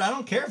 I'll wear it. I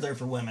don't care if they're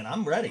for women.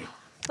 I'm ready.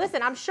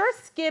 Listen, I'm sure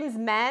Skims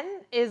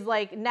Men is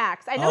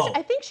next. I know.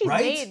 I think she's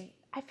made.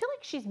 I feel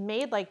like she's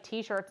made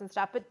T-shirts and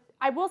stuff. But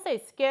I will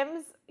say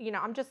Skims.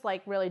 I'm just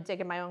really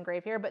digging my own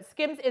grave here. But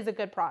Skims is a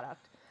good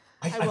product.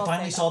 I will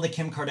finally say saw the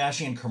Kim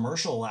Kardashian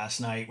commercial last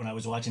night when I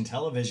was watching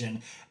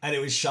television, and it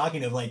was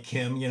shocking of like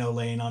Kim,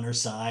 laying on her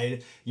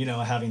side,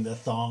 having the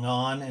thong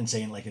on and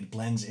saying like it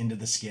blends into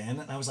the skin.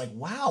 And I was like,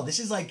 wow, this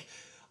is like,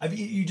 I mean,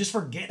 you just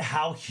forget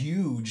how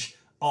huge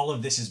all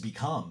of this has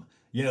become.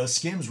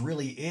 Skims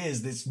really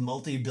is this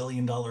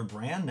multi-billion-dollar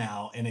brand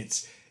now, and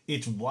it's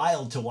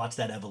wild to watch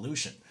that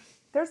evolution.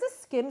 There's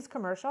a Skims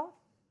commercial.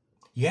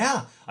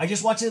 Yeah, I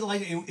just watched it.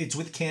 Like it's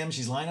with Kim.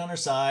 She's lying on her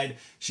side.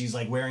 She's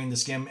like wearing the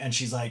Skim, and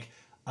she's like,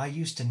 "I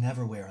used to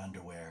never wear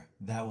underwear.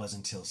 That was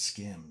until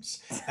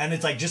Skims." And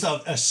it's like just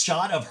a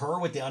shot of her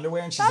with the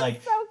underwear, and she's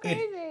like, so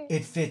crazy.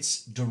 It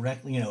fits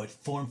directly. It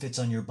form fits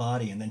on your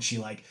body, and then she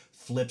like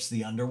flips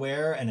the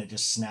underwear, and it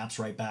just snaps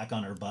right back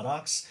on her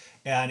buttocks,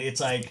 and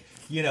it's like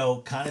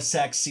kind of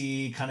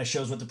sexy, kind of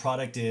shows what the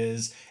product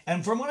is.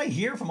 And from what I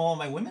hear from all of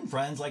my women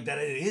friends, like that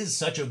it is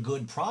such a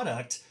good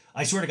product.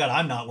 I swear to God,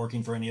 I'm not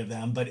working for any of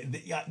them, but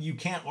you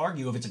can't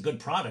argue if it's a good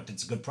product,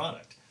 it's a good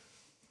product.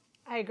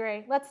 I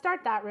agree. Let's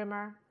start that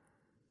rumor,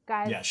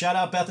 guys. Yeah, shout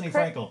out Bethany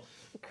Frankel.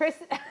 Chris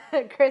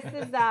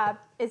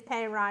is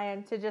paying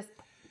Ryan to just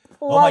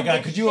Oh my plug God,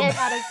 the could you shit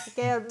out of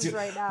Skims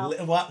right now.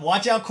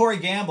 Watch out, Corey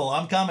Gamble.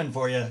 I'm coming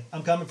for you.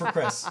 I'm coming for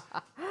Chris.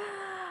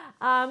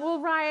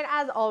 Well, Ryan,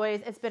 as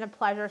always, it's been a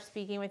pleasure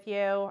speaking with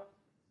you.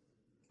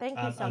 Thank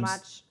you so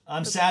much.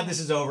 I'm sad this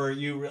is over.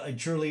 You really,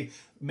 truly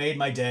made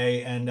my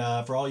day. And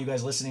for all you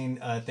guys listening,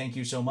 thank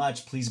you so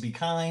much. Please be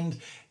kind.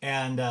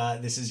 And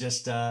this is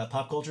just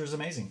pop culture is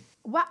amazing.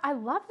 Wow, I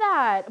love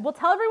that. Well,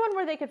 tell everyone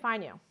where they could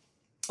find you.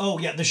 Oh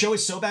yeah, the show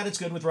is So Bad It's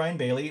Good with Ryan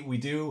Bailey. We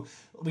do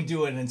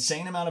an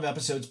insane amount of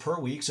episodes per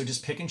week, so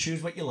just pick and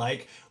choose what you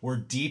like. We're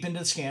deep into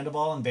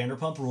Scandival and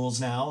Vanderpump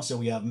Rules now, so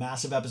we have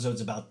massive episodes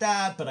about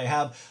that, but I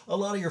have a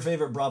lot of your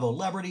favorite Bravo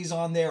celebrities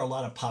on there, a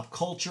lot of pop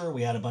culture.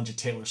 We had a bunch of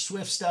Taylor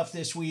Swift stuff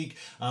this week.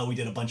 We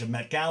did a bunch of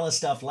Met Gala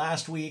stuff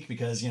last week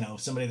because,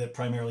 somebody that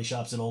primarily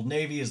shops at Old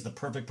Navy is the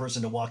perfect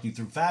person to walk you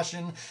through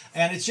fashion.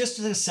 And it's just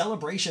a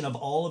celebration of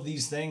all of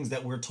these things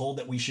that we're told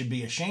that we should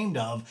be ashamed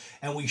of,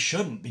 and we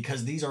shouldn't,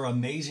 because these are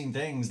amazing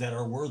things that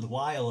are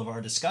worthwhile of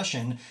our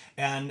discussion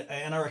and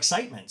our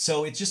excitement.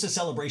 So it's just a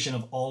celebration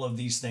of all of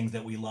these things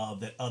that we love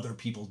that other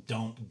people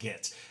don't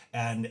get.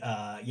 And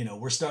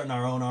we're starting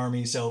our own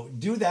army, so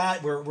do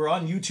that. We're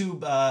on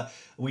YouTube.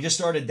 We just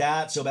started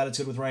that, So Bad It's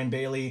Good with Ryan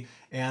Bailey,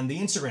 and the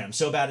Instagram,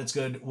 So Bad It's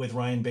Good with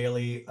Ryan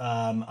Bailey.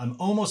 I'm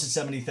almost at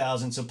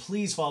 70,000, so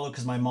please follow,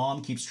 because my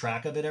mom keeps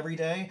track of it every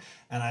day,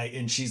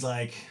 and she's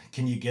like,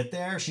 "Can you get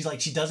there?" She's like,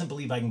 she doesn't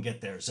believe I can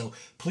get there, so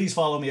please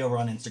follow me over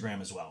on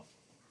Instagram as well.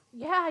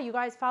 Yeah, you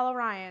guys follow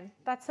Ryan.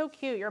 That's so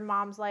cute. Your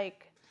mom's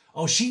like,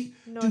 oh, she'll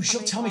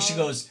tell me, she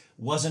goes,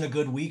 wasn't a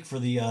good week for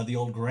the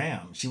old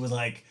Graham. She was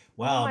like,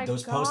 wow, oh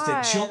those God.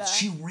 posted.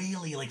 She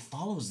really like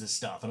follows this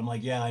stuff. And I'm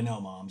like, yeah, I know,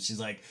 Mom.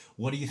 She's like,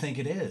 what do you think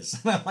it is?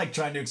 And I'm like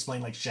trying to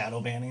explain like shadow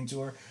banning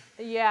to her.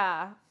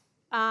 Yeah.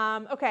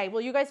 Okay,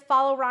 well, you guys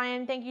follow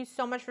Ryan. Thank you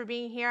so much for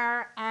being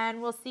here,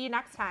 and we'll see you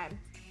next time.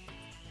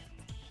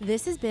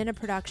 This has been a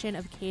production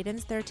of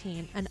Cadence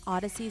 13, an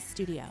Odyssey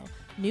studio.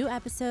 New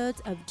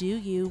episodes of Do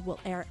You will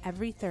air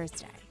every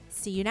Thursday.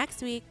 See you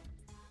next week.